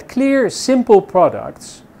provide clear, simple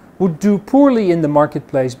products would do poorly in the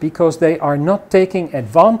marketplace because they are not taking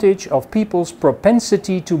advantage of people's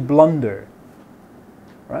propensity to blunder.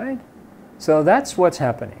 Right? So that's what's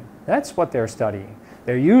happening. That's what they're studying.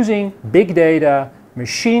 They're using big data,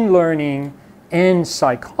 machine learning, and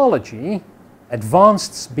psychology,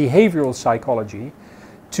 advanced behavioral psychology,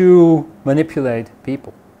 to manipulate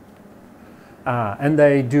people. And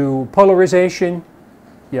they do polarization.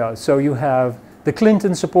 Yeah, so you have the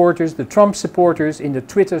Clinton supporters, the Trump supporters in the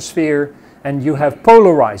Twitter sphere, and you have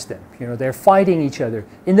polarized them. You know, they're fighting each other.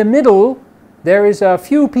 In the middle, there is a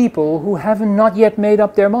few people who haven't not yet made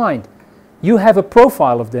up their mind. You have a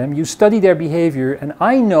profile of them, you study their behavior, and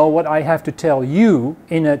I know what I have to tell you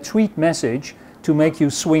in a tweet message to make you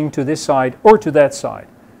swing to this side or to that side.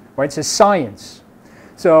 Right? It's a science.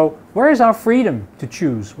 So where is our freedom to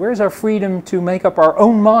choose? Where is our freedom to make up our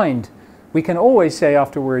own mind? We can always say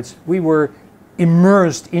afterwards, we were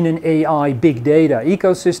immersed in an AI big data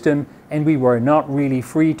ecosystem and we were not really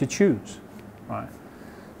free to choose. Right.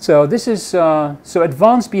 So this is, so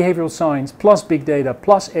advanced behavioral science plus big data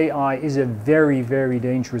plus AI is a very, very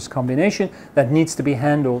dangerous combination that needs to be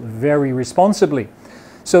handled very responsibly.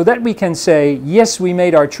 So that we can say, yes, we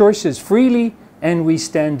made our choices freely and we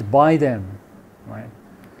stand by them. Right.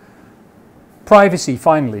 Privacy,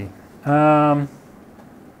 finally.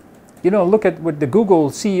 You know, look at what the Google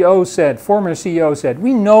CEO said, former CEO said,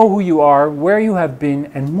 we know who you are, where you have been,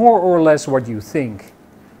 and more or less what you think.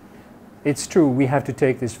 It's true, we have to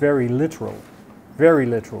take this very literal, very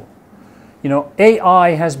literal. You know,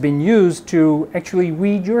 AI has been used to actually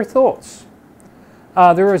read your thoughts.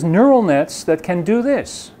 There is neural nets that can do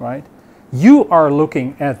this, right? You are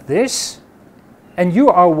looking at this, and you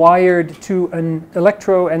are wired to an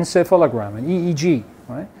electroencephalogram, an EEG,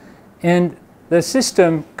 right? And the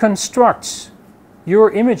system constructs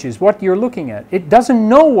your images, what you're looking at. It doesn't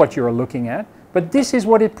know what you're looking at, but this is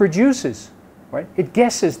what it produces, right? It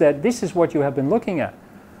guesses that this is what you have been looking at.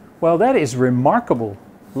 Well, that is remarkable.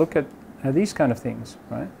 Look at these kind of things,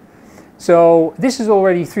 right? So this is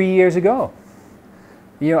already 3 years ago.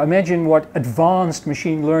 You know, imagine what advanced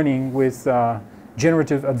machine learning with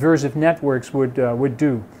generative adversarial networks would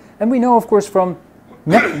do. And we know, of course, from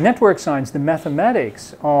network science, the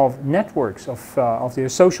mathematics of networks, of their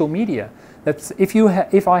social media, that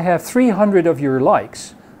if I have 300 of your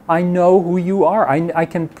likes, I know who you are. I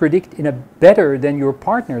can predict in a better than your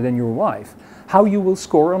partner, than your wife, how you will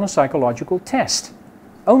score on a psychological test.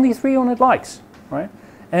 Only 300 likes, right?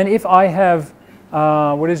 And if I have,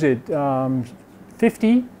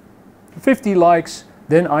 50 likes,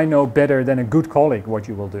 then I know better than a good colleague what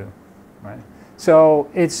you will do, right? So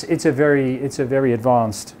it's a very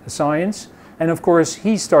advanced science, and of course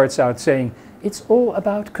he starts out saying it's all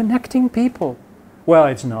about connecting people. Well,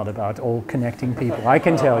 it's not about all connecting people, I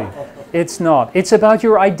can tell you. It's not. It's about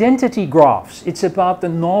your identity graphs. It's about the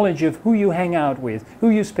knowledge of who you hang out with, who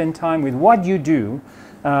you spend time with, what you do,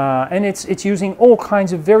 and it's using all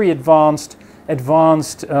kinds of very advanced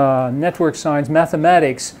advanced network science,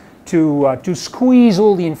 mathematics to squeeze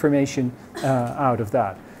all the information out of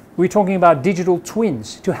that. We're talking about digital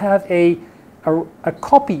twins, to have a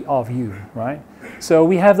copy of you, right? So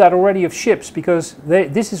we have that already of ships, because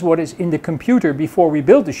this is what is in the computer before we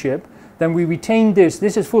build the ship. Then we retain this.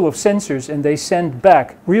 This is full of sensors, and they send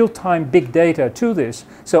back real-time big data to this.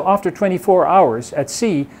 So after 24 hours at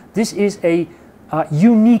sea, this is a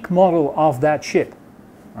unique model of that ship,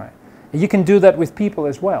 right? And you can do that with people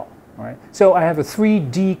as well, right? So I have a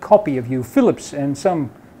 3D copy of you. Philips and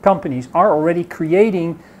some companies are already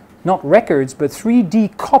creating not records, but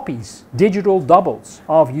 3D copies, digital doubles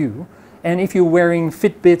of you. And if you're wearing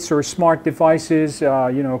Fitbits or smart devices,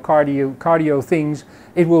 you know, cardio things,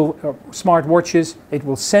 it will, smart watches, it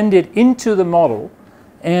will send it into the model,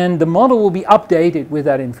 and the model will be updated with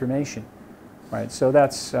that information, right? So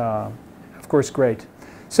that's, of course, great.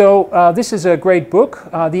 So this is a great book,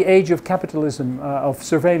 The Age of Capitalism, of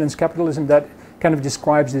Surveillance Capitalism, that kind of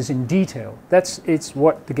describes this in detail. It's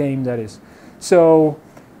what the game that is. So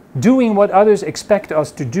doing what others expect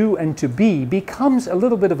us to do and to be becomes a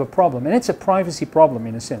little bit of a problem, and it's a privacy problem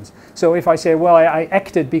in a sense. So if I say, well, I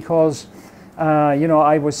acted because you know,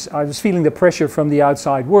 I was feeling the pressure from the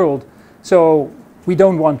outside world, so we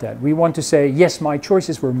don't want that. We want to say, yes, my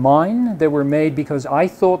choices were mine. They were made because I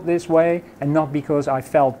thought this way and not because I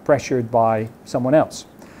felt pressured by someone else.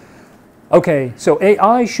 Okay, so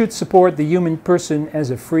AI should support the human person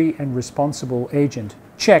as a free and responsible agent.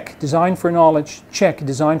 Check, design for knowledge. Check,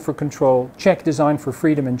 design for control. Check, design for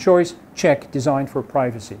freedom and choice. Check, design for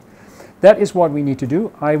privacy. That is what we need to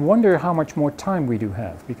do. I wonder how much more time we do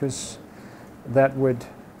have, because that would...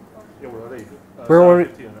 We're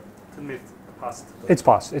already... 10 minutes past. It's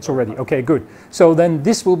past. It's already. Okay, good. So then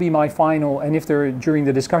this will be my final, and if there, during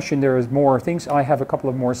the discussion there is more things, I have a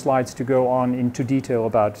couple of more slides to go on into detail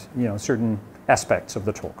about, you know, certain aspects of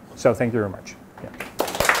the talk. So thank you very much. Yeah.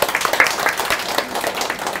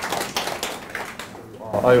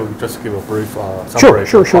 I will just give a brief summary.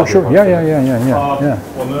 Sure. Yeah.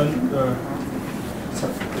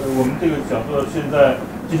 我们这个讲座现在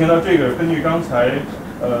进行到这个，根据刚才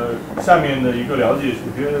下面的一个了解，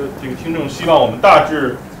我觉得这个听众希望我们大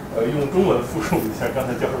致用中文复述一下刚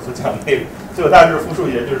才教授所讲的内容。所以我大致复述，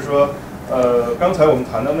也就是说，刚才我们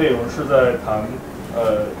谈的内容是在谈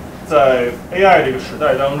在 AI 这个时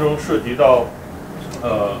代当中涉及到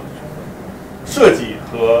设计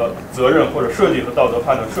和责任，或者设计和道德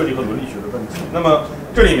判断、设计和伦理学的问题。那么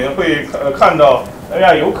这里面会看到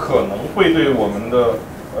AI 有可能会对我们的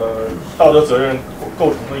道德责任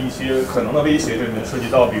构成的一些可能的威胁。这里面涉及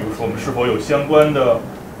到，比如说我们是否有相关的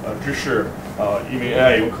知识，因为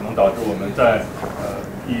AI 有可能导致我们在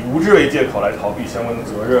以无知为借口来逃避相关的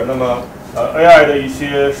责任。那么AI 的一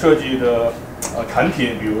些设计的产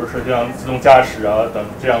品，比如说像自动驾驶啊等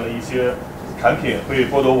这样的一些产品会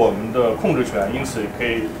剥夺我们的控制权，因此也可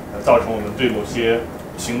以造成我们对某些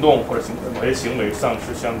行动或者某些行为丧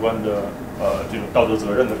失相关的这种道德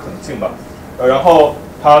责任的可能性吧。然后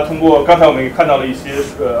他通过刚才我们也看到了一些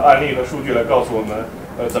案例和数据来告诉我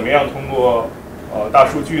们，怎么样通过大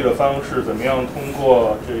数据的方式，怎么样通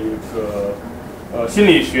过这个心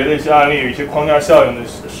理学的一些案例，一些框架效应的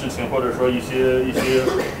事情，或者说一些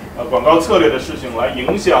广告策略的事情来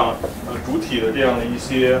影响主体的这样的一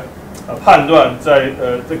些判断，再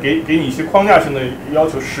给你一些框架性的要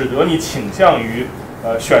求，使得你倾向于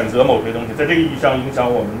选择某些东西，在这个意义上影响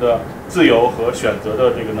我们的自由和选择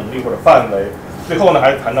的这个能力或者范围。最后呢，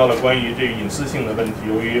还谈到了关于这个隐私性的问题。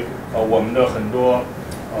由于我们的很多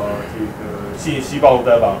这个信息暴露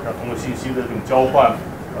在网上，通过信息的这种交换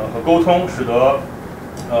和沟通，使得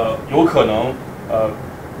有可能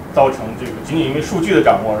造成这个仅仅因为数据的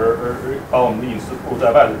掌握而把我们的隐私暴露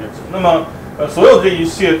在外的这种。那么所有这一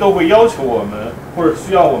切都会要求我们，或者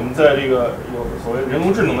需要我们在这个有所谓人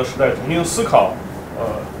工智能的时代重新思考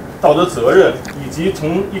道德责任，以及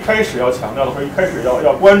从一开始要强调的或者一开始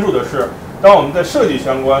要关注的是，当我们在设计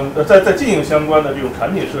相关的在进行相关的这种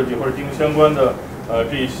产品设计或者进行相关的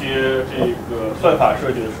这些这个算法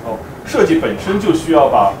设计的时候，设计本身就需要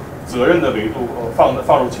把责任的维度放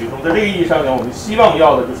入其中。在这个意义上呢，我们希望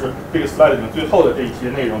要的就是这个 slide 里面最后的这一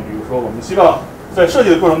些内容，比如说我们希望在设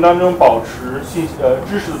计的过程当中保持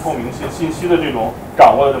知识的透明性、信息的这种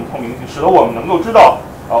掌握的这种透明性，使得我们能够知道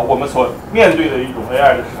我们所面对的一种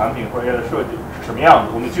AI 的产品或者 AI 的设计是什么样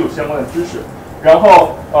子，我们具有相关的知识，然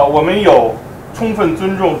后我们有充分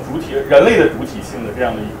尊重人类的主体性的这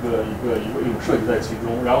样的一种设计在其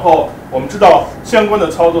中，然后我们知道相关的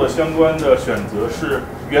操作、相关的选择是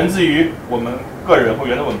源自于我们个人或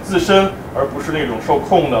源自我们自身，而不是那种受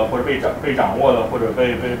控的或者被掌握的，或者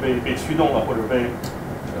被驱动了，或者被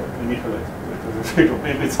manipulate。这种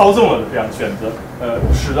被操纵了的这样的选择，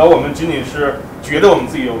使得我们仅仅是觉得我们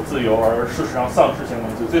自己有自由，而事实上丧失相关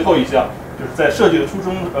自由。最后一项就是在设计的初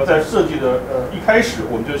衷，在设计的一开始，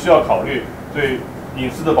我们就需要考虑对隐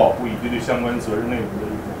私的保护以及对相关责任内容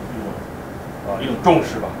的一种重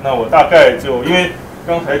视吧。那我大概就因为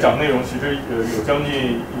刚才讲内容，其实有将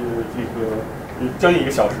近1个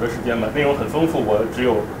小时的时间吧，内容很丰富，我只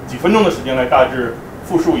有几分钟的时间来大致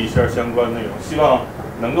复述一下相关内容，希望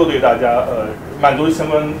能够对大家满足相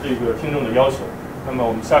关这个听众的要求。那么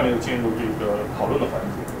我们下面就进入这个讨论的环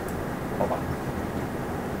节，好吧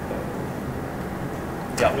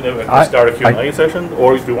？Yeah, we can start a Q&A session,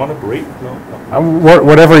 or if you want a break, no.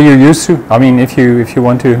 Whatever you're used to. I mean, if you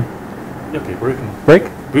want to. Okay, break. Break?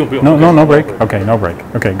 不用。No break. Okay, no break.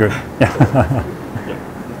 Okay, good. Yeah.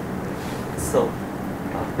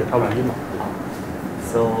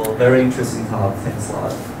 So very interesting talk. Thanks a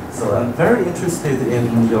lot. So I'm very interested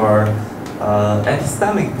in your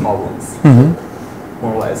epistemic problems,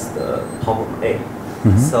 more or less the problem A.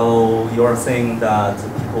 So you're saying that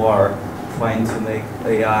people are trying to make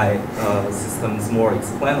AI systems more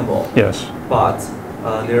explainable. Yes. But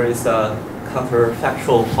there is a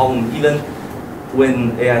counterfactual problem even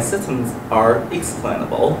when AI systems are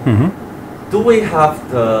explainable. Do we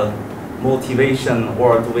have the motivation,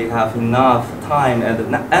 or do we have enough time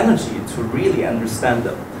and energy to really understand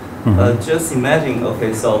them? Just imagine,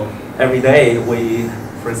 okay, so every day we,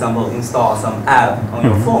 for example, install some app on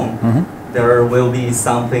your phone. There will be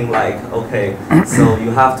something like, okay, so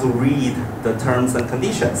you have to read the terms and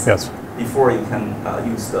conditions before you can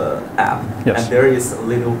use the app. And there is a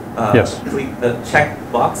little check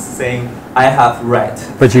box saying, I have read.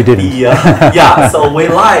 But you didn't. Yeah, so we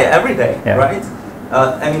lie every day, right?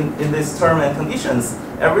 I mean, in these terms and conditions,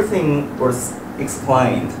 everything was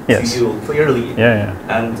explained to you clearly.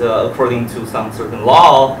 And according to some certain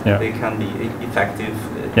law, they can be effective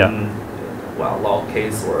in law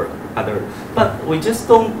case or other. But we just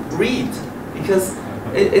don't read because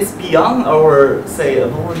it's beyond our, say,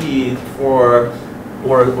 ability for,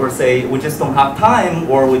 or say, we just don't have time,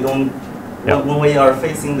 or we don't, when we are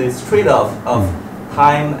facing this trade-off of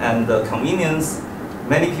time and convenience,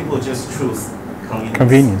 many people just choose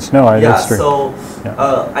convenience. No, that's true. So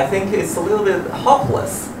I think it's a little bit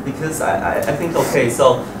hopeless because I think, okay,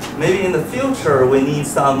 so maybe in the future we need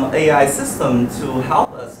some AI system to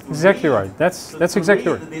help us. Exactly right. That's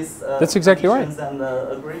exactly right. That's exactly right. And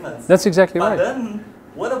agreements. That's exactly right. But then,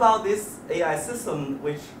 what about this AI system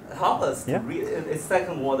which help us to read its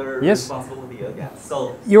second order responsibility again?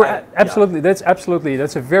 So you're absolutely.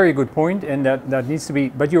 That's a very good point, and that needs to be.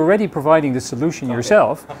 But you're already providing the solution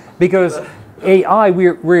yourself, because AI.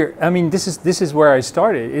 I mean, this is where I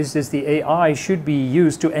started. Is the AI should be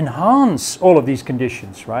used to enhance all of these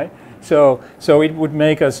conditions, right? So it would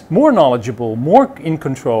make us more knowledgeable, more in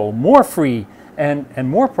control, more free, and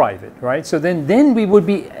more private, right? So then we would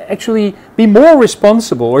actually be more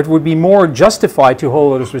responsible, or it would be more justified to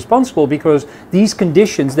hold us responsible, because these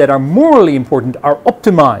conditions that are morally important are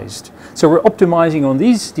optimized. So we're optimizing on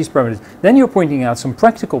these parameters. Then you're pointing out some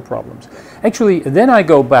practical problems. Actually, then I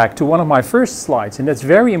go back to one of my first slides, and that's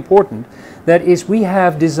very important. That is, we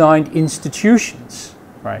have designed institutions,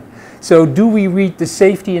 right? So do we read the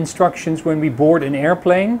safety instructions when we board an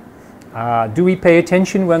airplane? Do we pay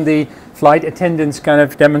attention when the flight attendants kind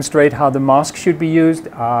of demonstrate how the mask should be used?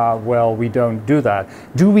 Well, we don't do that.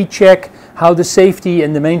 Do we check how the safety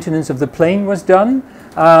and the maintenance of the plane was done?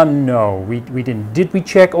 No, we didn't. Did we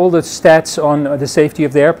check all the stats on the safety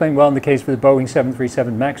of the airplane? Well, in the case with the Boeing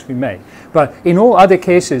 737 MAX, we may. But in all other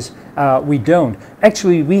cases, we don't.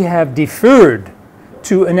 Actually, we have deferred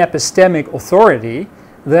to an epistemic authority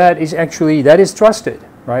that is trusted,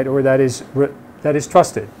 right? Or that is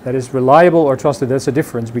trusted, that is reliable or trusted. That's a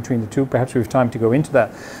difference between the two. Perhaps we have time to go into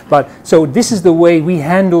that. But so this is the way we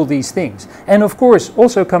handle these things. And of course,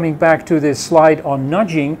 also coming back to this slide on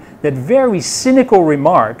nudging, that very cynical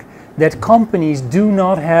remark that companies do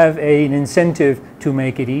not have an incentive to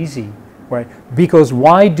make it easy, right? Because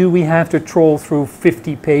why do we have to troll through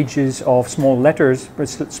 50 pages of small letters,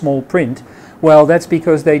 small print? Well, that's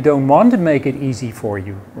because they don't want to make it easy for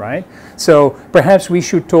you, right? So perhaps we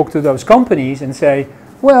should talk to those companies and say,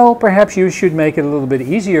 well, perhaps you should make it a little bit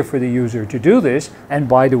easier for the user to do this. And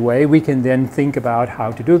by the way, we can then think about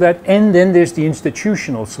how to do that. And then there's the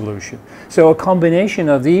institutional solution. So a combination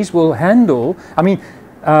of these will handle, I mean,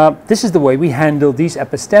 this is the way we handle these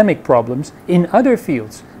epistemic problems in other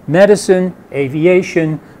fields. Medicine,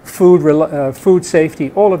 aviation, food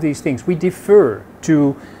safety, all of these things. We defer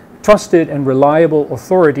to trusted and reliable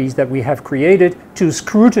authorities that we have created to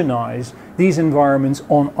scrutinize these environments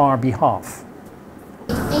on our behalf.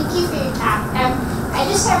 Thank you for your talk.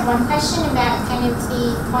 just have one question about kind of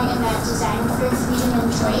the point about design for freedom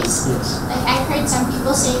and choice. Yes. Like I've heard some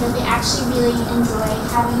people say that they actually really enjoy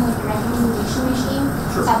having like a recommendation machine,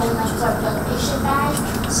 something like what book they should buy.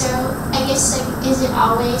 So I guess like is it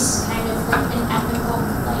always kind of like an ethical,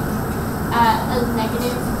 like a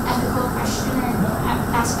negative ethical question or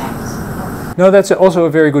aspect? No, that's also a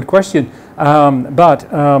very good question.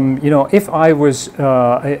 You know, if I was,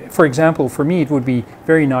 for example, for me, it would be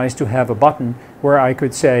very nice to have a button where I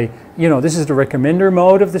could say, you know, this is the recommender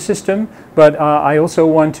mode of the system, but I also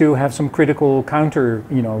want to have some critical counter,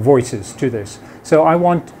 you know, voices to this. So I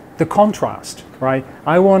want the contrast, right?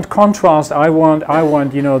 I want contrast. I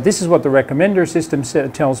want, you know, this is what the recommender system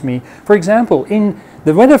tells me. For example, in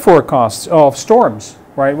the weather forecasts of storms,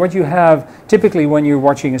 right? What you have typically when you're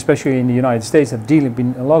watching, especially in the United States, have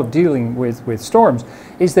been a lot of dealing with storms,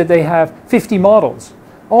 is that they have 50 models.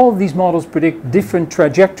 All of these models predict different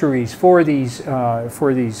trajectories for these. I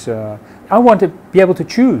want to be able to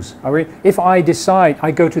choose. If I decide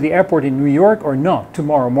I go to the airport in New York or not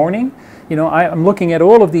tomorrow morning, you know, I'm looking at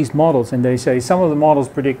all of these models, and they say some of the models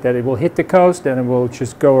predict that it will hit the coast, and it will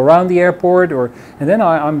just go around the airport, and then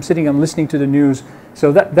I'm listening to the news.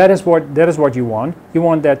 So that is what you want. You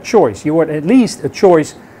want that choice. You want at least a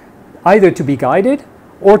choice either to be guided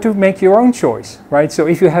or to make your own choice, right? So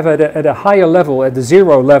if you have at a higher level, at the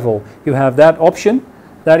 0 level, you have that option,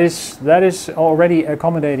 that is already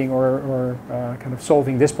accommodating or kind of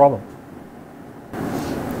solving this problem. I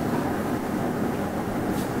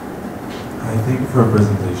thank you for your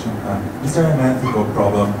presentation. Is there an ethical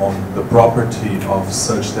problem on the property of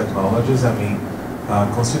such technologies? I mean,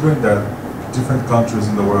 considering that different countries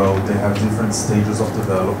in the world, they have different stages of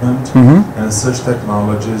development, and such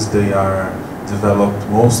technologies, they are developed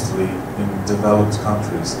mostly in developed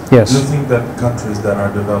countries. Yes. Do you think that countries that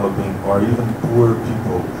are developing, or even poor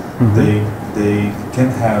people, they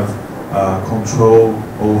can have control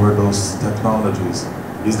over those technologies?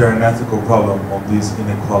 Is there an ethical problem on this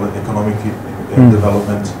inequality, economic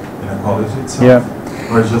development inequality itself? Yeah.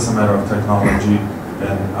 Or it's just a matter of technology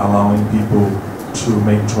and allowing people to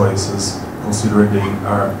make choices considering they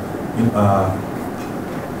are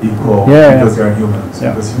equal because they are humans.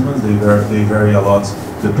 Yeah. Because humans, they vary a lot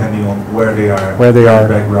depending on where they are, their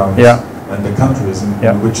backgrounds, and the countries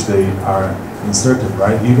in which they are inserted,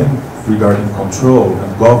 right? Even regarding control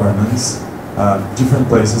and governance, different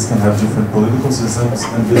places can have different political systems,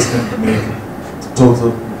 and this can make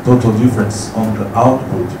total difference on the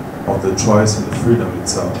output of the choice and the freedom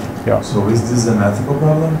itself. Yeah. So is this an ethical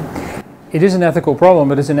problem? It is an ethical problem,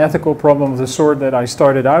 but it's an ethical problem of the sort that I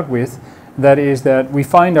started out with. That is that we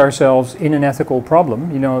find ourselves in an ethical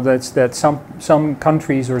problem. You know, that some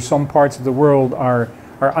countries or some parts of the world are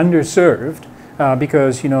underserved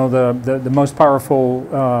because, you know, the most powerful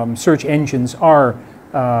search engines are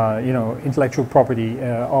you know, intellectual property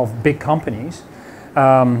of big companies.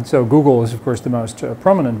 So Google is of course the most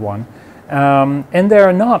prominent one, and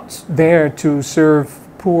they're not there to serve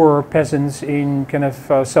poor peasants in kind of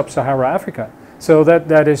sub-Sahara Africa. So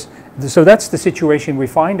that's the situation we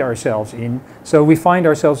find ourselves in. So we find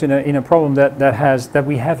ourselves in a problem that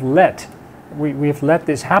we have let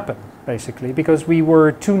this happen, basically, because we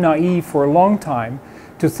were too naive for a long time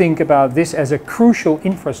to think about this as a crucial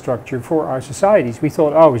infrastructure for our societies. We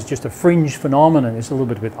thought, oh, it's just a fringe phenomenon. It's a little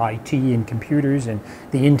bit with IT and computers and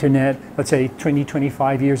the internet, let's say 20,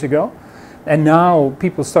 25 years ago. And now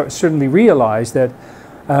people certainly realize that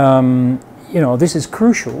you know, this is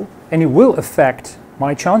crucial, and it will affect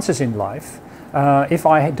my chances in life if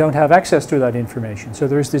I don't have access to that information. So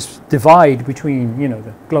there's this divide between, you know,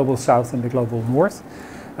 the global south and the global north.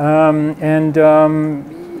 I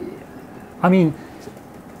mean,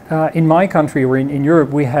 in my country, or in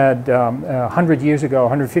Europe, we had 100 years ago,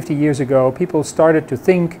 150 years ago, people started to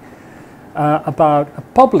think about a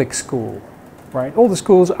public school. Right? All the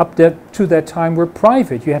schools up to that time were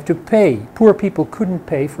private. You have to pay. Poor people couldn't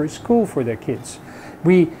pay for school for their kids.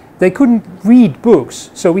 They couldn't read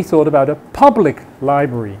books, so we thought about a public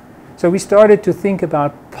library. So we started to think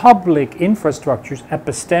about public infrastructures,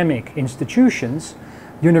 epistemic institutions,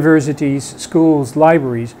 universities, schools,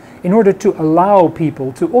 libraries, in order to allow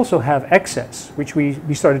people to also have access, which we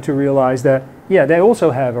started to realize that, yeah, they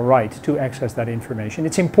also have a right to access that information.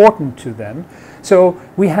 It's important to them. So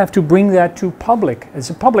we have to bring that to public,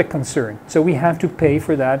 as a public concern. So we have to pay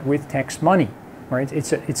for that with tax money, right?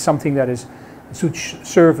 It's something that should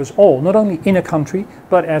serve us all, not only in a country,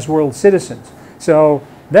 but as world citizens. So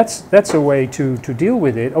that's a way to deal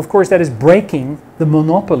with it. Of course, that is breaking the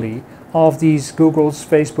monopoly of these Googles,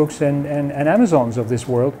 Facebooks and Amazons of this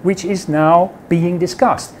world, which is now being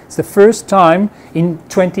discussed. It's the first time in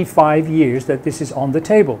 25 years that this is on the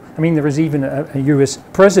table. I mean, there is even a US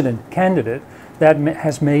president candidate that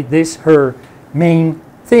has made this her main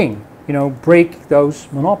thing, you know, break those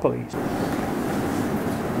monopolies.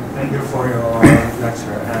 Thank you for your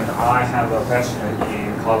lecture, and I have a question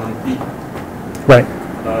in column B. Right.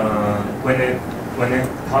 When it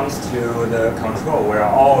comes to the control, we're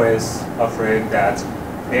always afraid that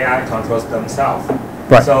AI controls themselves.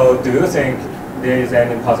 Right. So do you think there is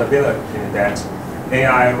any possibility that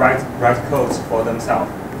AI write codes for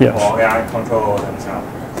themselves? Yes. Or AI control themselves?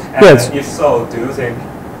 And Yes. if so, do you think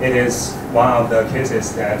it is one of the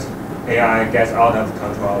cases that AI gets out of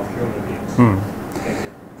control of human beings? Thank you.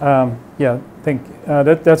 Yeah,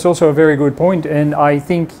 that's also a very good point, and I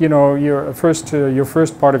think, you know, your first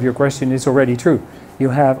part of your question is already true. You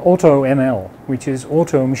have auto ML, which is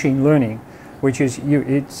auto machine learning, which is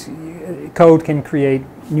code can create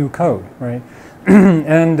new code, right?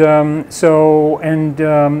 But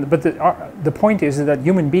the point is that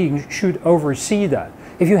human beings should oversee that.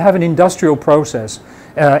 If you have an industrial process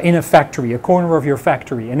in a factory, a corner of your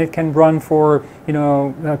factory, and it can run for, you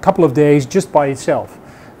know, a couple of days just by itself,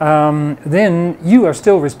 then you are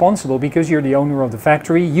still responsible because you're the owner of the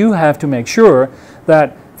factory. You have to make sure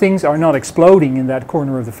that things are not exploding in that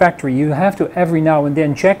corner of the factory. You have to every now and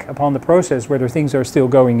then check upon the process whether things are still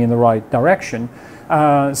going in the right direction.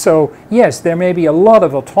 So yes, there may be a lot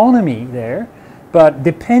of autonomy there, but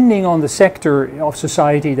depending on the sector of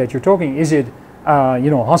society that you're talking, is it you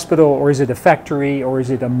know, a hospital, or is it a factory, or is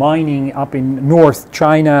it a mining up in North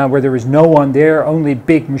China where there is no one there, only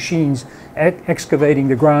big machines excavating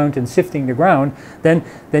the ground and sifting the ground, then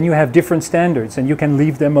you have different standards and you can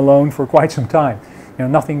leave them alone for quite some time. You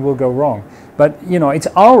know, nothing will go wrong. But you know, it's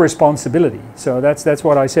our responsibility. So that's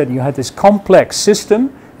what I said. You had this complex system,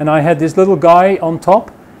 and I had this little guy on top.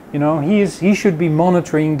 You know, he should be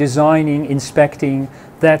monitoring, designing, inspecting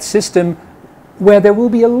that system where there will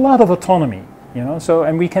be a lot of autonomy. You know, so,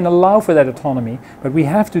 and we can allow for that autonomy, but we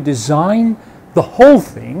have to design the whole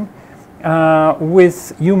thing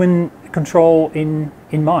with human control in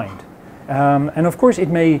mind. And of course, it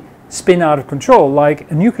may spin out of control, like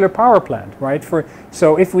a nuclear power plant, right?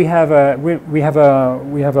 So if we have a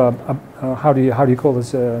how do you call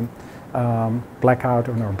this, blackout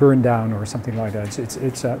or no, burn down or something like that.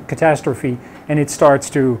 It's a catastrophe, and it starts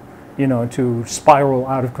to, you know, to spiral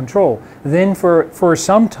out of control. Then for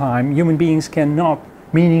some time, human beings cannot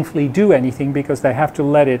meaningfully do anything because they have to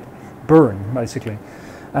let it burn, basically.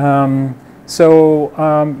 Yeah,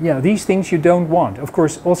 these things you don't want. Of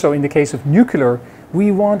course, also in the case of nuclear,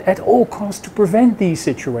 we want at all costs to prevent these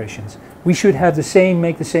situations. We should have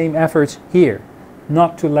make the same efforts here,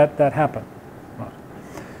 not to let that happen.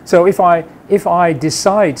 So if I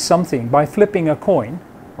decide something by flipping a coin,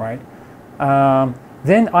 right?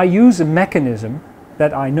 Then I use a mechanism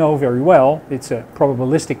that I know very well. It's a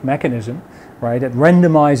probabilistic mechanism, right? It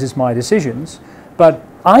randomizes my decisions. But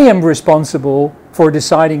I am responsible for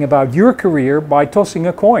deciding about your career by tossing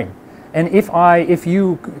a coin. And if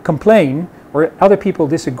you complain or other people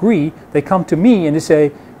disagree, they come to me and they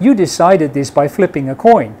say, you decided this by flipping a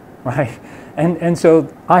coin, right? And so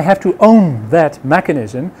I have to own that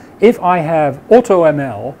mechanism. If I have auto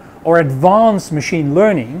ML or advanced machine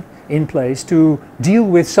learning in place to deal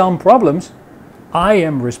with some problems, I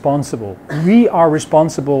am responsible. We are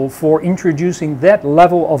responsible for introducing that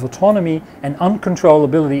level of autonomy and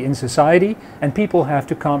uncontrollability in society, and people have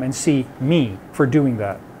to come and see me for doing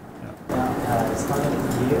that. It's not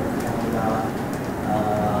here, and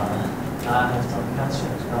I have some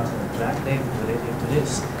questions not directly related to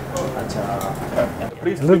this. But,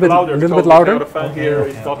 Please a little bit louder. The fan here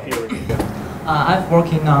is not hearing. I'm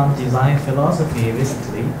working on design philosophy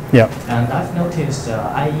recently, Yeah. and I've noticed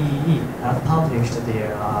IEEE have published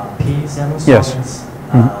their P7000 Yes.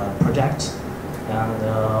 project,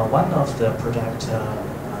 and one of the project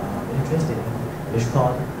I'm interested in is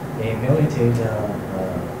called emulated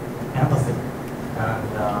empathy,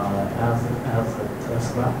 and as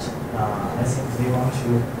described, I think they want to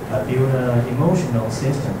build emotional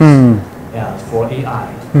systems for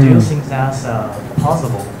AI. Do you think that's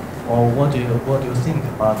possible? Or what do you think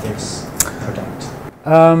about this project?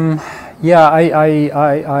 Yeah,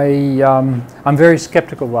 I'm very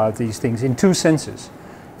skeptical about these things in two senses.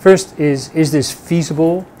 First is this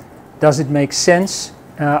feasible? Does it make sense?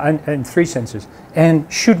 And three senses. And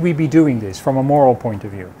should we be doing this from a moral point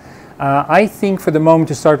of view? I think for the moment,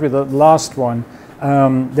 to start with the last one,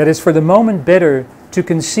 that is for the moment better to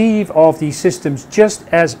conceive of these systems just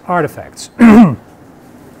as artifacts.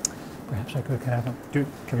 Perhaps I could have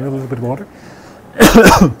a little bit of water.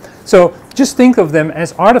 So just think of them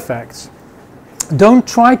as artifacts. Don't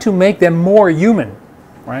try to make them more human,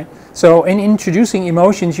 right? So in introducing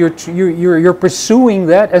emotions, you're pursuing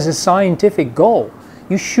that as a scientific goal.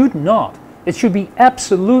 You should not. It should be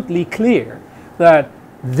absolutely clear that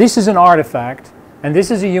this is an artifact and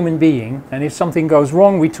this is a human being, and if something goes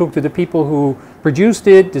wrong, we talk to the people who produced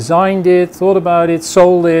it, designed it, thought about it,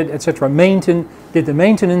 sold it, etc., did the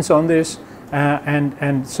maintenance on this,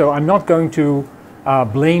 and so I'm not going to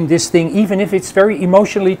blame this thing, even if it's very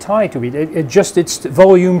emotionally tied to it. It adjusts its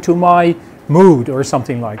volume to my mood or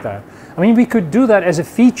something like that. I mean, we could do that as a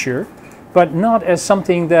feature, but not as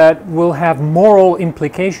something that will have moral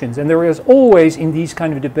implications. And there is always in these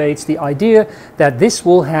kind of debates the idea that this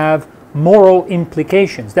will have moral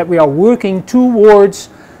implications, that we are working towards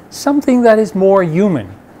something that is more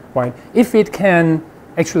human, right? If it can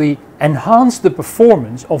actually enhance the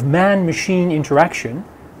performance of man-machine interaction,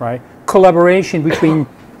 right? Collaboration between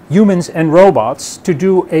humans and robots to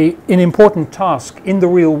do an important task in the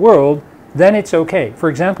real world, then it's okay. For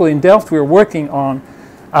example, in Delft we're working on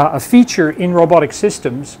a feature in robotic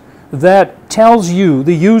systems that tells you,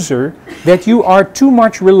 the user, that you are too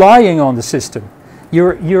much relying on the system.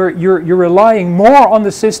 You're relying more on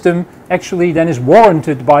the system actually than is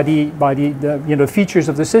warranted by the features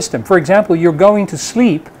of the system. For example, you're going to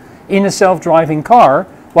sleep in a self-driving car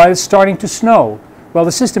while it's starting to snow. Well,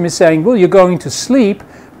 the system is saying, well, you're going to sleep,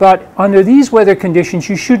 but under these weather conditions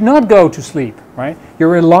you should not go to sleep, right?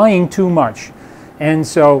 You're relying too much. And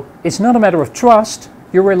so it's not a matter of trust,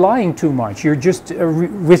 you're relying too much. You're just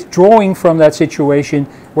withdrawing from that situation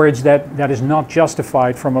where it's that is not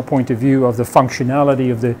justified from a point of view of the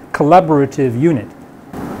functionality of the collaborative unit.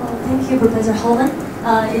 Well, thank you, Professor Hoven.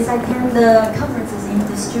 Is I attend the conferences in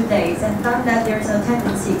these 2 days and found that there's a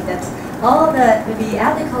tendency that all the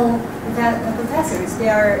ethical professors, they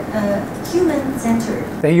are human-centered.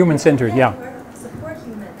 They're human-centered, yeah. Support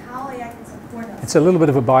human, how AI can support us. It's a little bit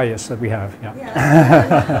of a bias that we have,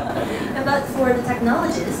 yeah. But for the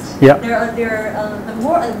technologists, yeah. The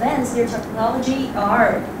more advanced their technology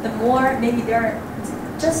are, the more maybe they're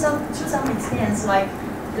just to some extent like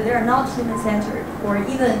they are not human-centered, or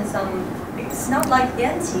even some. It's not like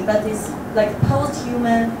anti, but it's like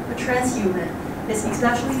post-human or transhuman. It's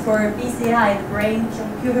especially for BCI, the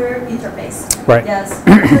brain-computer interface. Right. Yes,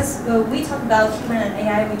 because we talk about human and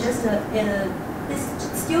AI, we just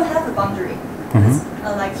still have a boundary. It's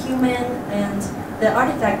like human and the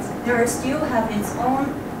artifact, they still have its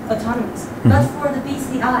own autonomies. But for the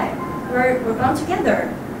BCI, we're bound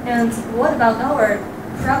together. And what about our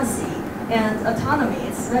privacy and autonomy?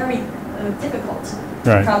 It's very difficult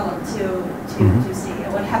problem to see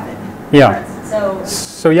what happened. Yeah.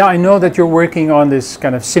 So yeah, I know that you're working on this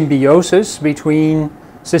kind of symbiosis between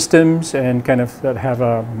systems and kind of that have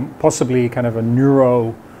a possibly kind of a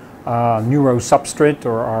neuro substrate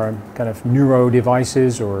or are kind of neuro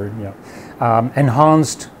devices or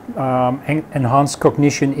enhanced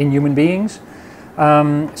cognition in human beings.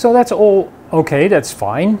 So that's all okay, that's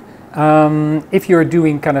fine. If you're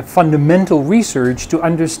doing kind of fundamental research to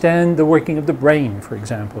understand the working of the brain, for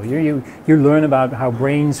example, you learn about how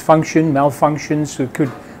brains function, malfunctions, so it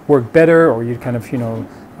could work better, or you kind of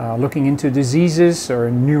looking into diseases or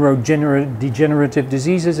neurodegenerative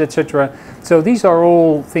diseases, etc. So these are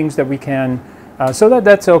all things that we can, so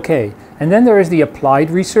that's okay. And then there is the applied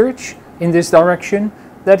research in this direction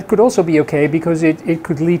that could also be okay because it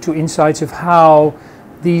could lead to insights of how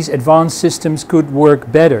these advanced systems could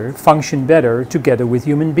work better, function better together with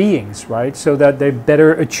human beings, right? So that they're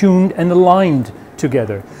better attuned and aligned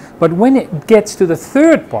together. But when it gets to the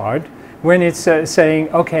third part, when it's saying,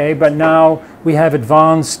 okay, but now we have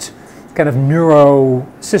advanced kind of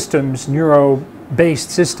neuro-based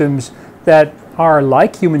systems that are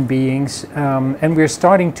like human beings, and we're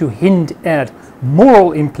starting to hint at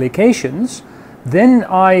moral implications, then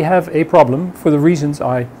I have a problem for the reasons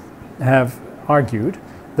I have argued,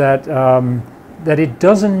 that it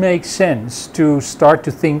doesn't make sense to start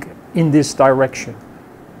to think in this direction.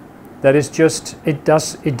 That is just, it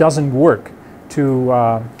doesn't work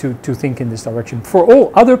to think in this direction. For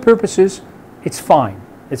all other purposes, it's fine.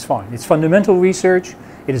 It's fine. It's fundamental research.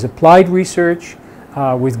 It is applied research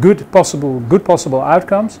with good possible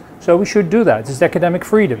outcomes. So we should do that. It's academic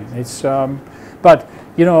freedom. It's but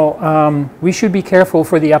we should be careful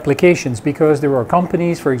for the applications, because there are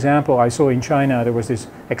companies, for example, I saw in China there was this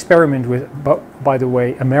experiment with, by the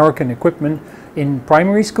way, American equipment in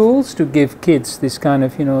primary schools to give kids this kind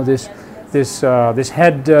of, this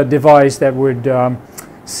head device that would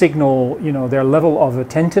signal, their level of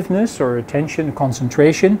attentiveness or attention,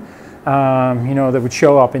 concentration. you know, that would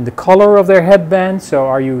show up in the color of their headband.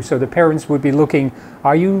 So the parents would be looking,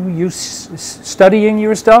 are you studying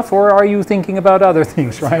your stuff, or are you thinking about other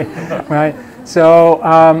things, right? Right. So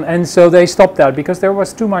and so they stopped that because there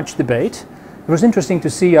was too much debate. It was interesting to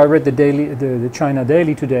see. I read the China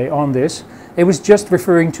Daily today on this. It was just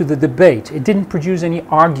referring to the debate. It didn't produce any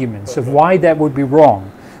arguments of why that would be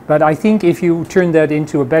wrong. But I think if you turn that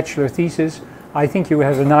into a bachelor thesis, I think you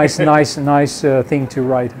have a nice thing to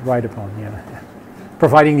write upon. Yeah,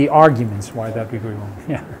 providing the arguments why that would be wrong.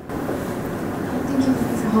 Yeah. Thank you,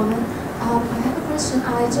 Professor Hoven. I have a question.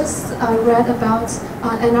 I just read about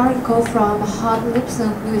an article from Hod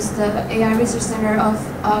Lipson, who is the AI Research Center of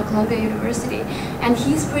Columbia University, and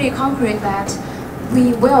he's pretty concrete that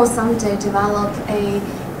we will someday develop an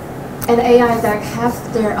AI that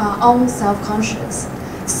have their own self-conscious.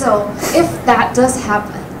 So if that does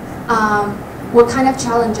happen, what kind of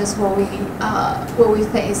challenges will we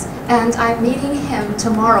face? And I'm meeting him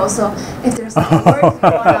tomorrow, so if there's any work you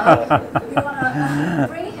wanna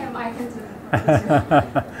bring him, I can do it.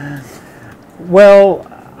 Well,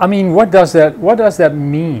 I mean, what does that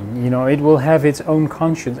mean? You know, it will have its own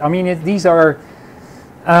conscience. I mean, these are.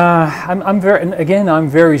 I'm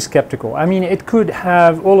very skeptical. I mean, it could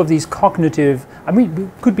have all of these cognitive. I mean,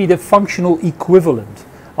 it could be the functional equivalent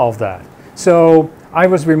of that. So I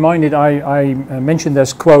was reminded. I mentioned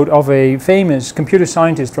this quote of a famous computer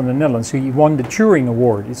scientist from the Netherlands who won the Turing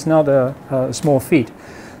Award. It's not a small feat.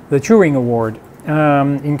 The Turing Award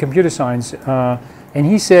in computer science. And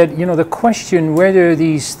he said, you know, the question whether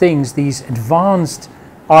these things, these advanced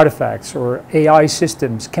artifacts or AI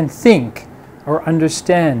systems can think or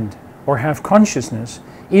understand or have consciousness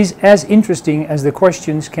is as interesting as the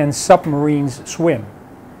questions, can submarines swim?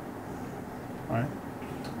 Right?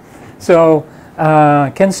 So,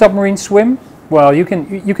 can submarines swim? Well, you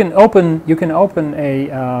can open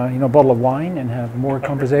a bottle of wine and have more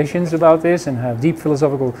conversations about this and have deep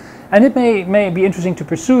philosophical, and it may be interesting to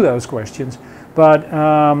pursue those questions. But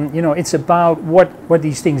you know, it's about what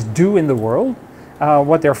these things do in the world,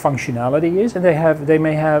 what their functionality is, and they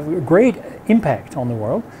may have great impact on the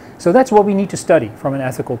world. So that's what we need to study from an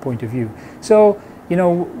ethical point of view. So, you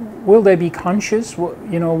know, will they be conscious?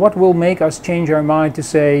 You know, what will make us change our mind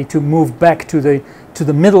to move back to the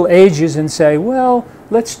Middle Ages and say, well,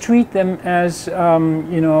 let's treat them as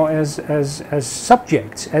you know, as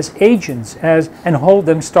subjects, as agents,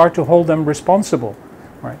 and start to hold them responsible,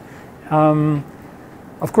 right?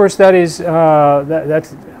 Of course, that is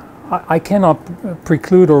I cannot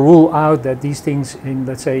preclude or rule out that these things,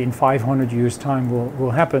 let's say, in 500 years' time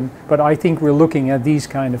will happen. But I think we're looking at these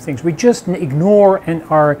kind of things. We just ignore and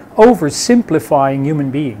are oversimplifying human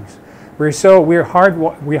beings. We're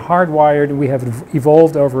hardwired. We have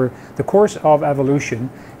evolved over the course of evolution.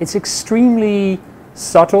 It's extremely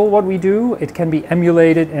subtle what we do. It can be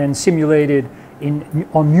emulated and simulated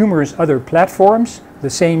on numerous other platforms. The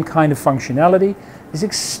same kind of functionality is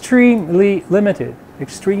extremely limited,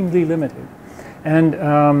 and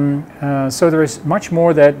so there is much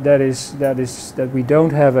more that we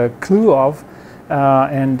don't have a clue of,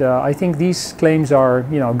 and I think these claims are,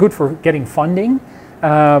 you know, good for getting funding,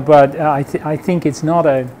 but I think it's not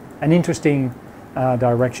an interesting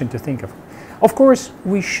direction to think of. Of course,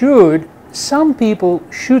 some people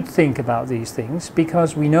should think about these things,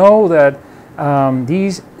 because we know that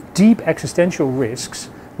these deep existential risks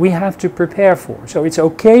we have to prepare for. So it's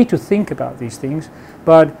okay to think about these things,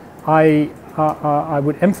 but I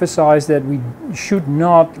would emphasize that we should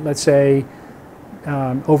not, let's say,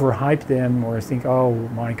 overhype them or think, oh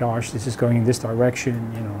my gosh, this is going in this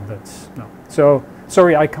direction. You know, that's no. So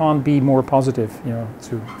sorry, I can't be more positive. You know,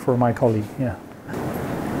 for my colleague. Yeah.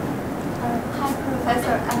 Hi,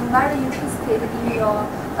 Professor. I'm very interested in your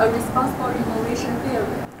responsible innovation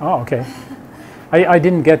theory. Oh, okay. I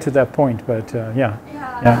didn't get to that point, but yeah.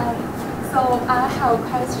 So I have a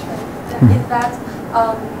question. Is that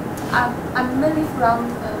I'm mainly from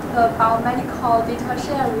the biomedical data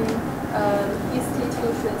sharing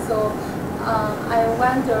institution. So I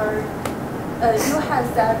wonder, you have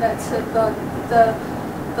said that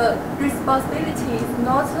the responsibility is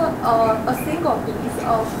not a single piece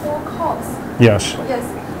of whole course. Yes. Yes.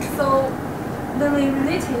 So mainly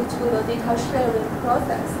related to the data sharing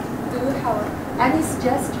process, do you have any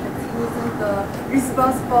suggestions using the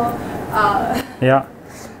responsible? Yeah.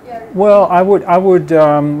 Well, I would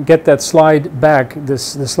get that slide back. The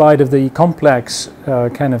slide of the complex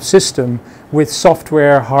kind of system with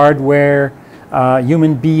software, hardware,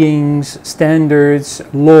 human beings, standards,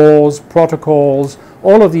 laws, protocols.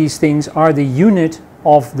 All of these things are the unit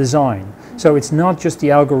of design. So it's not just the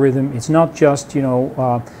algorithm. It's not just, you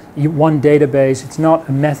know, one database. It's not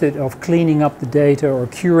a method of cleaning up the data or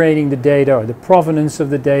curating the data or the provenance of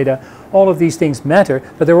the data. All of these things matter,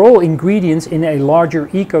 but they're all ingredients in a larger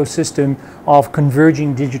ecosystem of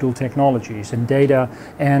converging digital technologies, and data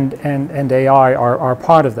and AI are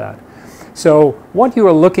part of that. So what you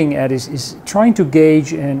are looking at is trying to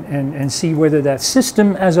gauge and see whether that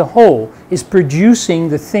system as a whole is producing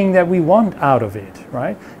the thing that we want out of it,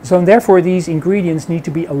 right? So and therefore these ingredients need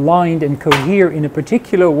to be aligned and cohere in a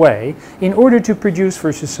particular way in order to produce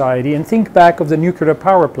for society. And think back of the nuclear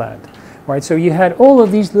power plant. Right, so you had all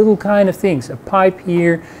of these little kind of things, a pipe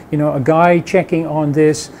here, you know, a guy checking on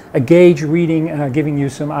this, a gauge reading, giving you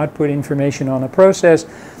some output information on a process,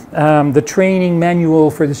 the training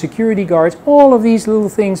manual for the security guards. All of these little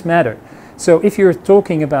things matter. So if you're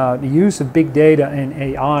talking about the use of big data and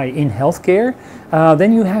AI in healthcare,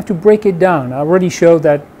 then you have to break it down. I already showed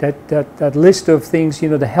that list of things, you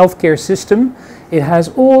know, the healthcare system. It has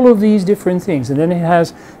all of these different things, and then it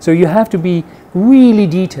has, so you have to be really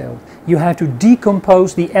detailed. You have to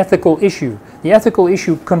decompose the ethical issue. The ethical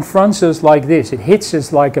issue confronts us like this. It hits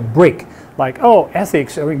us like a brick, like, oh,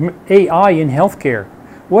 ethics, AI in healthcare.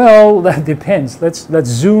 Well, that depends. Let's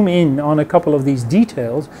zoom in on a couple of these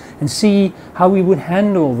details and see how we would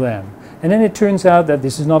handle them. And then it turns out that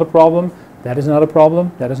this is not a problem, that is not a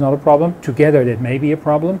problem, that is not a problem. Together that may be a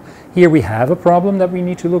problem. Here we have a problem that we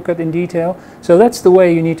need to look at in detail. So that's the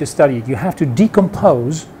way you need to study it. You have to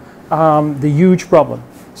decompose the huge problem.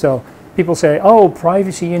 So people say, oh,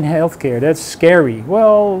 privacy in healthcare, that's scary.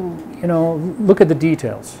 Well, you know, look at the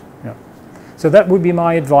details. Yeah. So that would be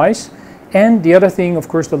my advice. And the other thing, of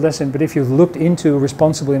course, the lesson, but if you've looked into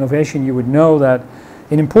responsible innovation, you would know that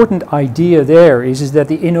an important idea there is that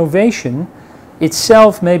the innovation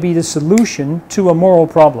itself may be the solution to a moral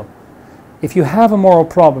problem. If you have a moral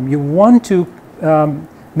problem, you want to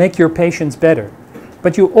make your patients better,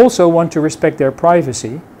 but you also want to respect their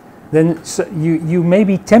privacy, then you may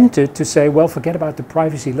be tempted to say, well, forget about the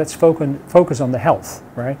privacy, let's focus on the health,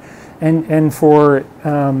 right? And for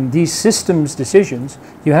these systems decisions,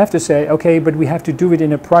 you have to say, okay, but we have to do it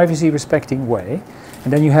in a privacy-respecting way,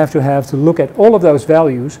 and then you have to look at all of those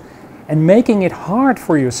values, and making it hard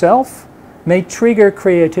for yourself may trigger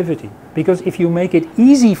creativity, because if you make it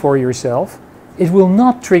easy for yourself, it will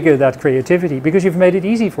not trigger that creativity, because you've made it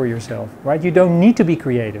easy for yourself, right? You don't need to be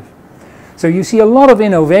creative. So you see a lot of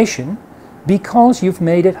innovation because you've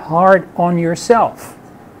made it hard on yourself.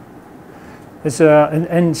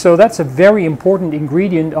 And so that's a very important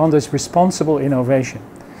ingredient on this responsible innovation.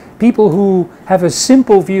 People who have a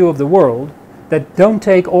simple view of the world that don't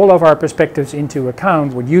take all of our perspectives into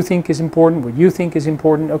account, what you think is important, what you think is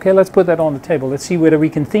important, okay, let's put that on the table. Let's see whether we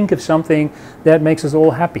can think of something that makes us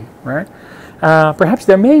all happy, right? Perhaps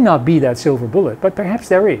there may not be that silver bullet, but perhaps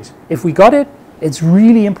there is. If we got it, it's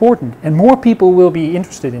really important, and more people will be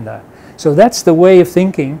interested in that. So that's the way of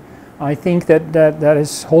thinking. I think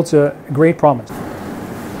that holds a great promise. Thank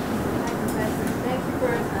you for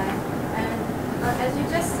your time. And as you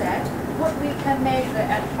just said, what we can measure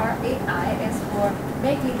at our AI is for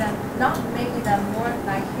making them, not making them more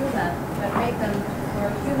like human, but make them for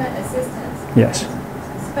human assistance. Yes.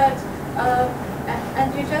 But and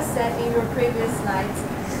you just said in your previous slides,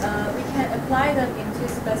 we can apply them into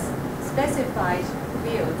specified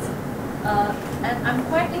fields. And I'm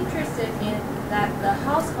quite interested in that the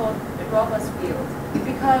household robots field,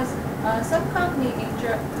 because some company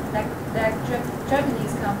like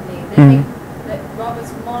Japanese company, they make the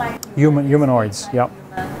robots more like humanoids. Like yeah.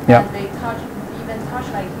 Human, Yeah. and they even touch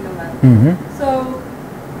like human. So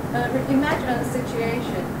imagine a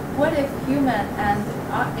situation. What if human and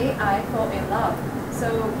AI fall in love? So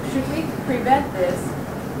should we prevent this?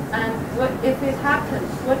 And what if it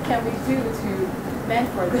happens? What can we do to mend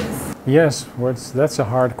for this? Yes, that's a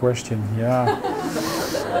hard question. Yeah.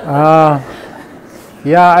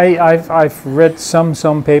 I've read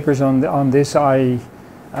some papers on this. I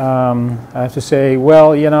have to say,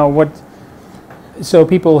 well, you know what? So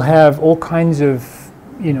people have all kinds of,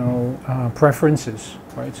 you know, preferences,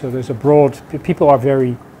 right? So there's a broad. People are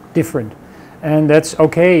very different, and that's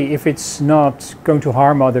okay if it's not going to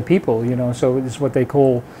harm other people, you know. So it's what they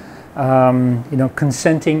call, you know,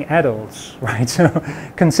 consenting adults, right? So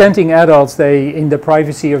consenting adults, they, in the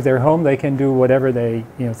privacy of their home, they can do whatever they,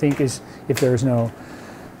 you know, think is, if there's no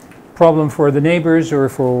problem for the neighbors or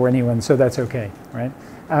for anyone, so that's okay, right?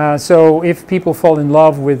 So if people fall in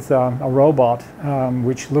love with a robot,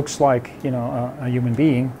 which looks like, you know, a human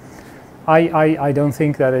being, I don't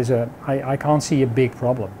think that is I can't see a big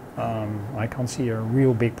problem. I can't see a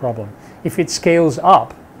real big problem. If it scales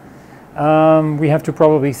up, we have to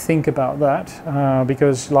probably think about that,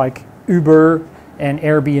 because like Uber and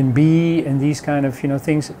Airbnb and these kind of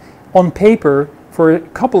things. On paper, for a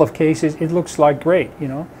couple of cases, it looks like great,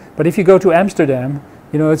 But if you go to Amsterdam,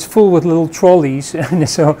 it's full with little trolleys, and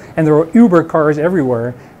there are Uber cars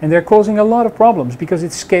everywhere, and they're causing a lot of problems because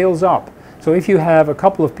it scales up. So if you have a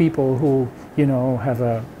couple of people who, have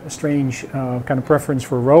a strange kind of preference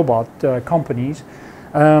for robot companies,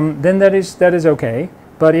 then that is okay.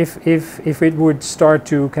 But if it would start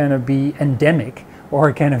to kind of be endemic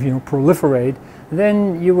or kind of proliferate,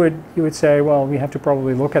 then you would say, well, we have to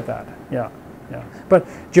probably look at that. Yeah. But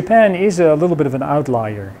Japan is a little bit of an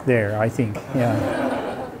outlier there, I think. Yeah.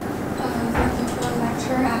 Thank you for the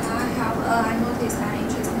lecture, and I noticed an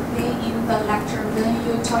interesting thing in the lecture when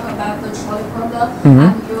you talk about the trolley problem,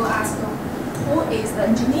 and you ask who is the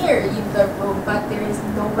engineer in the room, but there is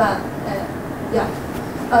no one.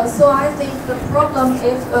 So I think the problem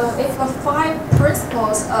if the 5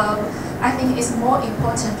 principles I think is more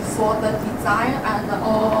important for the design and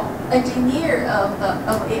or engineer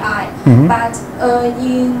of AI. But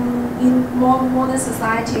in more modern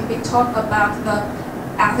society, we talk about the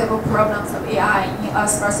ethical problems of AI in a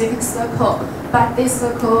specific circle, but this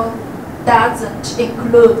circle doesn't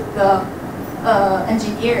include the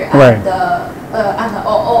engineer and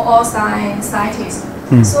all scientists.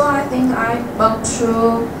 So I think I want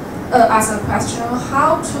to ask a question: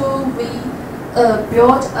 how do we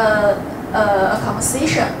build a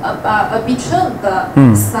conversation about between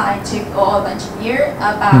the scientist or the engineer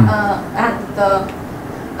and the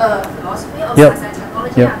philosophy of science and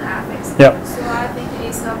technology and ethics? So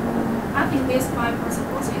I think these 5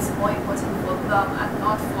 principles is more important for them and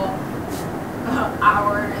not for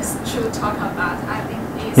ours to talk about. I think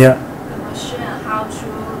it's the machine how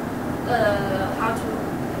to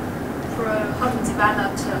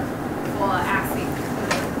develop for ethics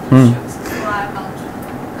issues. So I want to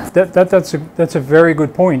That's a very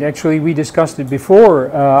good point. Actually, we discussed it before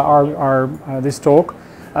this talk,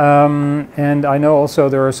 and I know also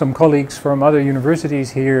there are some colleagues from other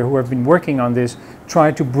universities here who have been working on this,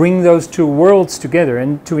 try to bring those 2 worlds together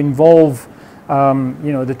and to involve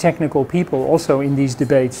the technical people also in these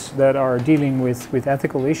debates that are dealing with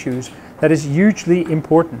ethical issues. That is hugely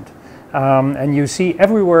important. And you see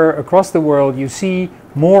everywhere across the world, you see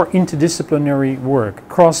more interdisciplinary work,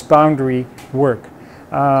 cross-boundary work.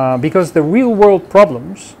 Because the real-world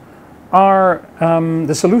problems are,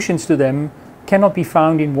 the solutions to them cannot be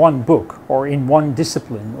found in one book or in one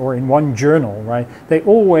discipline or in one journal, right? They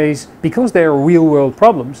always, because they are real-world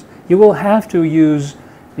problems, you will have to use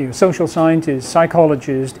social scientists,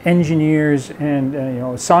 psychologists, engineers,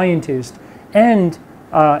 and scientists, and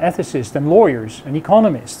ethicists and lawyers and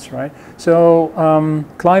economists, right? So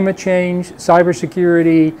climate change,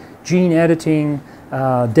 cybersecurity, gene editing,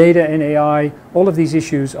 data and AI, all of these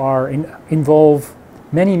issues are need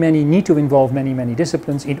to involve many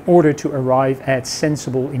disciplines in order to arrive at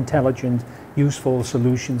sensible, intelligent, useful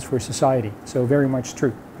solutions for society. So very much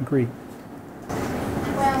true, agree.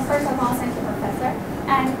 Well, first of all, thank you, Professor.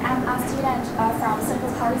 And I'm a student from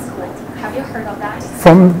Central Party School. Have you heard of that?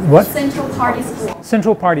 From what? Central Party School.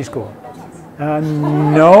 Central Party School.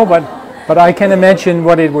 No, but I can imagine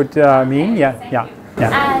what it would mean. Yeah.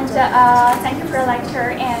 And thank you for the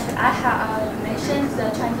lecture. And I have mentioned the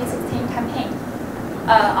 2016 campaign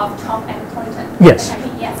of Trump and Clinton. Yes.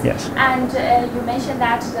 Yes. And you mentioned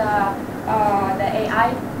that the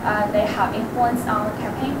AI they have influence on the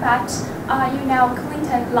campaign, but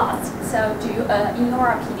Clinton lost. So do you, in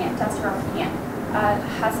your opinion, just your opinion,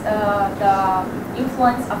 has the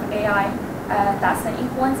influence of AI, does the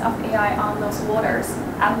influence of AI on those voters,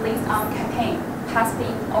 at least on campaign, has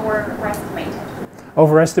been overestimated?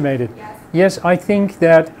 Overestimated? Yes, I think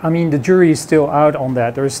that, the jury is still out on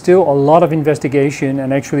that. There is still a lot of investigation,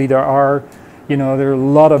 and actually there are a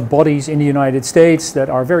lot of bodies in the United States that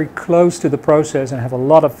are very close to the process and have a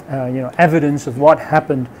lot of evidence of what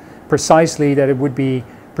happened precisely, that it would be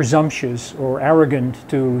presumptuous or arrogant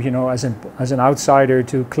to, as an outsider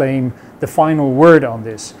to claim the final word on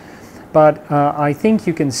this. But I think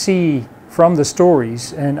you can see from the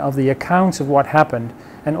stories and of the accounts of what happened,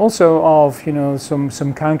 and also of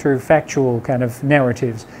some counterfactual kind of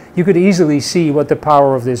narratives, you could easily see what the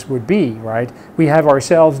power of this would be, right? We have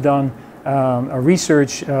ourselves done a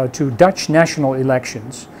research to Dutch national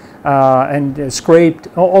elections and scraped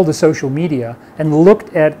all the social media and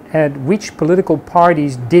looked at which political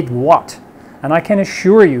parties did what. And I can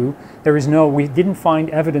assure you we didn't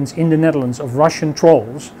find evidence in the Netherlands of Russian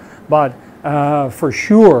trolls, but for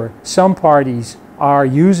sure some parties are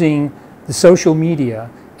using the social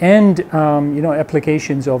media and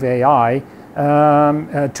applications of AI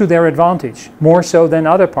to their advantage, more so than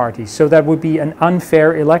other parties. So that would be an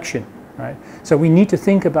unfair election. right? So we need to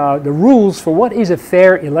think about the rules for what is a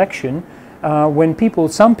fair election when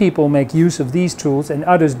some people make use of these tools and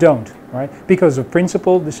others don't, right? Because of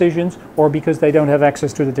principle decisions or because they don't have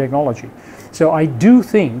access to the technology. So I do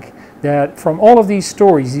think that from all of these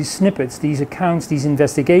stories, these snippets, these accounts, these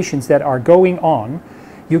investigations that are going on,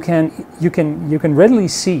 you can readily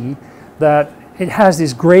see that it has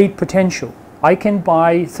this great potential. I can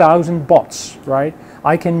buy 1,000 bots, right?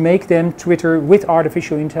 I can make them Twitter with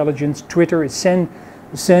artificial intelligence. Twitter is send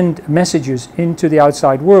messages into the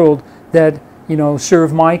outside world that, you know,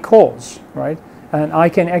 serve my cause, right? And I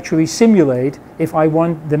can actually simulate, if I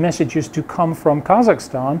want the messages to come from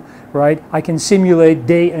Kazakhstan, right? I can simulate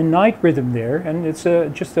day and night rhythm there, and it's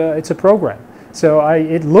a program. So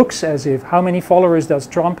it looks as if, how many followers does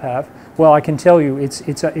Trump have? Well, I can tell you, it's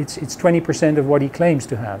 20% of what he claims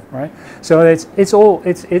to have, right? So it's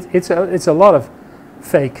a lot of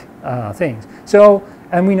fake things. So,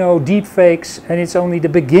 and we know deep fakes, and it's only the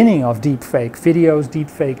beginning of deep fake videos, deep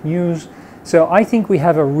fake news. So I think we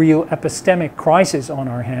have a real epistemic crisis on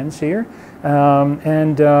our hands here,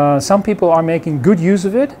 and some people are making good use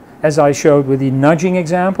of it, as I showed with the nudging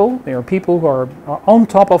example. There are people who are on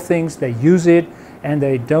top of things, they use it, and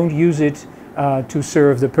they don't use it to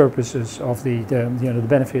serve the purposes of the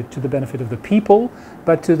benefit of the people,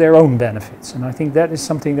 but to their own benefits. And I think that is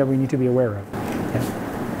something that we need to be aware of. Yeah.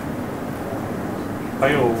 还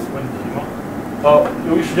有问题吗？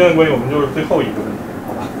由于时间的关系，我们就是最后一个问题，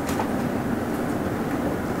好吧？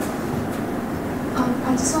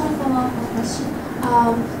 I just want to follow up on a question.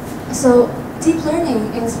 So deep learning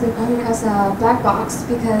is regarded as a black box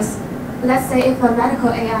because, let's say, if a medical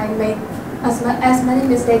AI made as many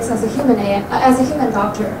mistakes as a human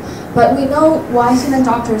doctor, but we know why human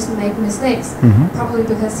doctors make mistakes, probably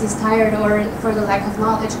because he's tired or for the lack of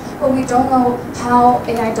knowledge. But we don't know how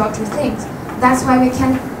AI doctor thinks. That's why we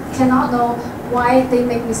cannot know why they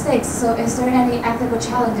make mistakes. So is there any ethical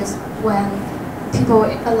challenges when people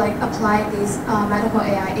apply these medical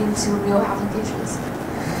AI into real applications?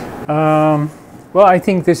 Well, I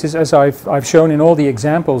think this is, as I've shown in all the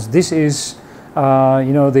examples, this is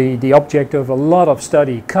the object of a lot of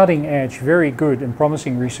study, cutting edge, very good and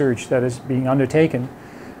promising research that is being undertaken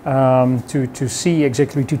to see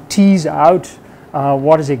exactly, to tease out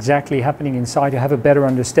what is exactly happening inside, to have a better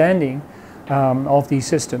understanding of these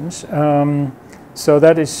systems. So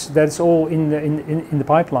that's all in the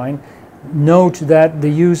pipeline. Note that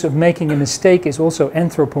the use of making a mistake is also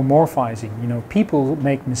anthropomorphizing. You know, people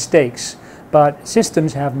make mistakes, but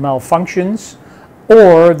systems have malfunctions,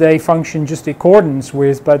 or they function just in accordance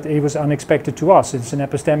with, but it was unexpected to us. It's an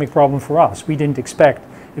epistemic problem for us. We didn't expect,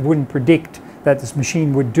 it wouldn't predict that this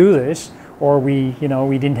machine would do this, or we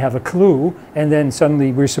didn't have a clue, and then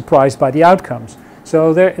suddenly we're surprised by the outcomes.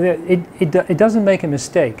 So it doesn't make a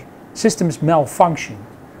mistake. Systems malfunction,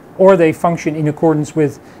 or they function in accordance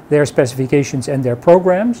with their specifications and their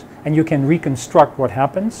programs, and you can reconstruct what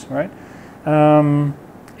happens, right?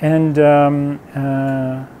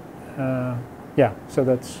 Yeah, so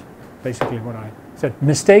that's basically what I said.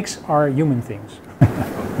 Mistakes are human things.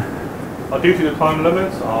 Due to the time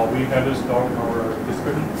limits, we have to start our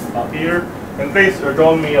discussion here. And please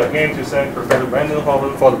join me again to thank Professor Brandon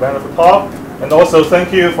Hoven for the wonderful talk, and also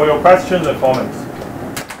thank you for your questions and comments.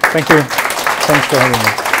 Thank you. Thanks for having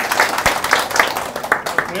me.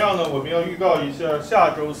 同样呢，我们要预告一下，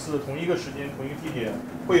下周四同一个时间、同一个地点，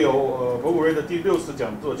会有博古瑞的第6次讲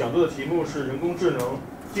座。讲座的题目是人工智能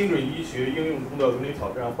精准医学应用中的伦理挑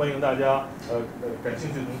战，欢迎大家感兴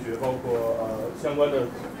趣的同学，包括相关的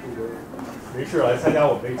这个人士来参加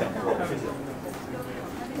我们这个讲座。谢谢。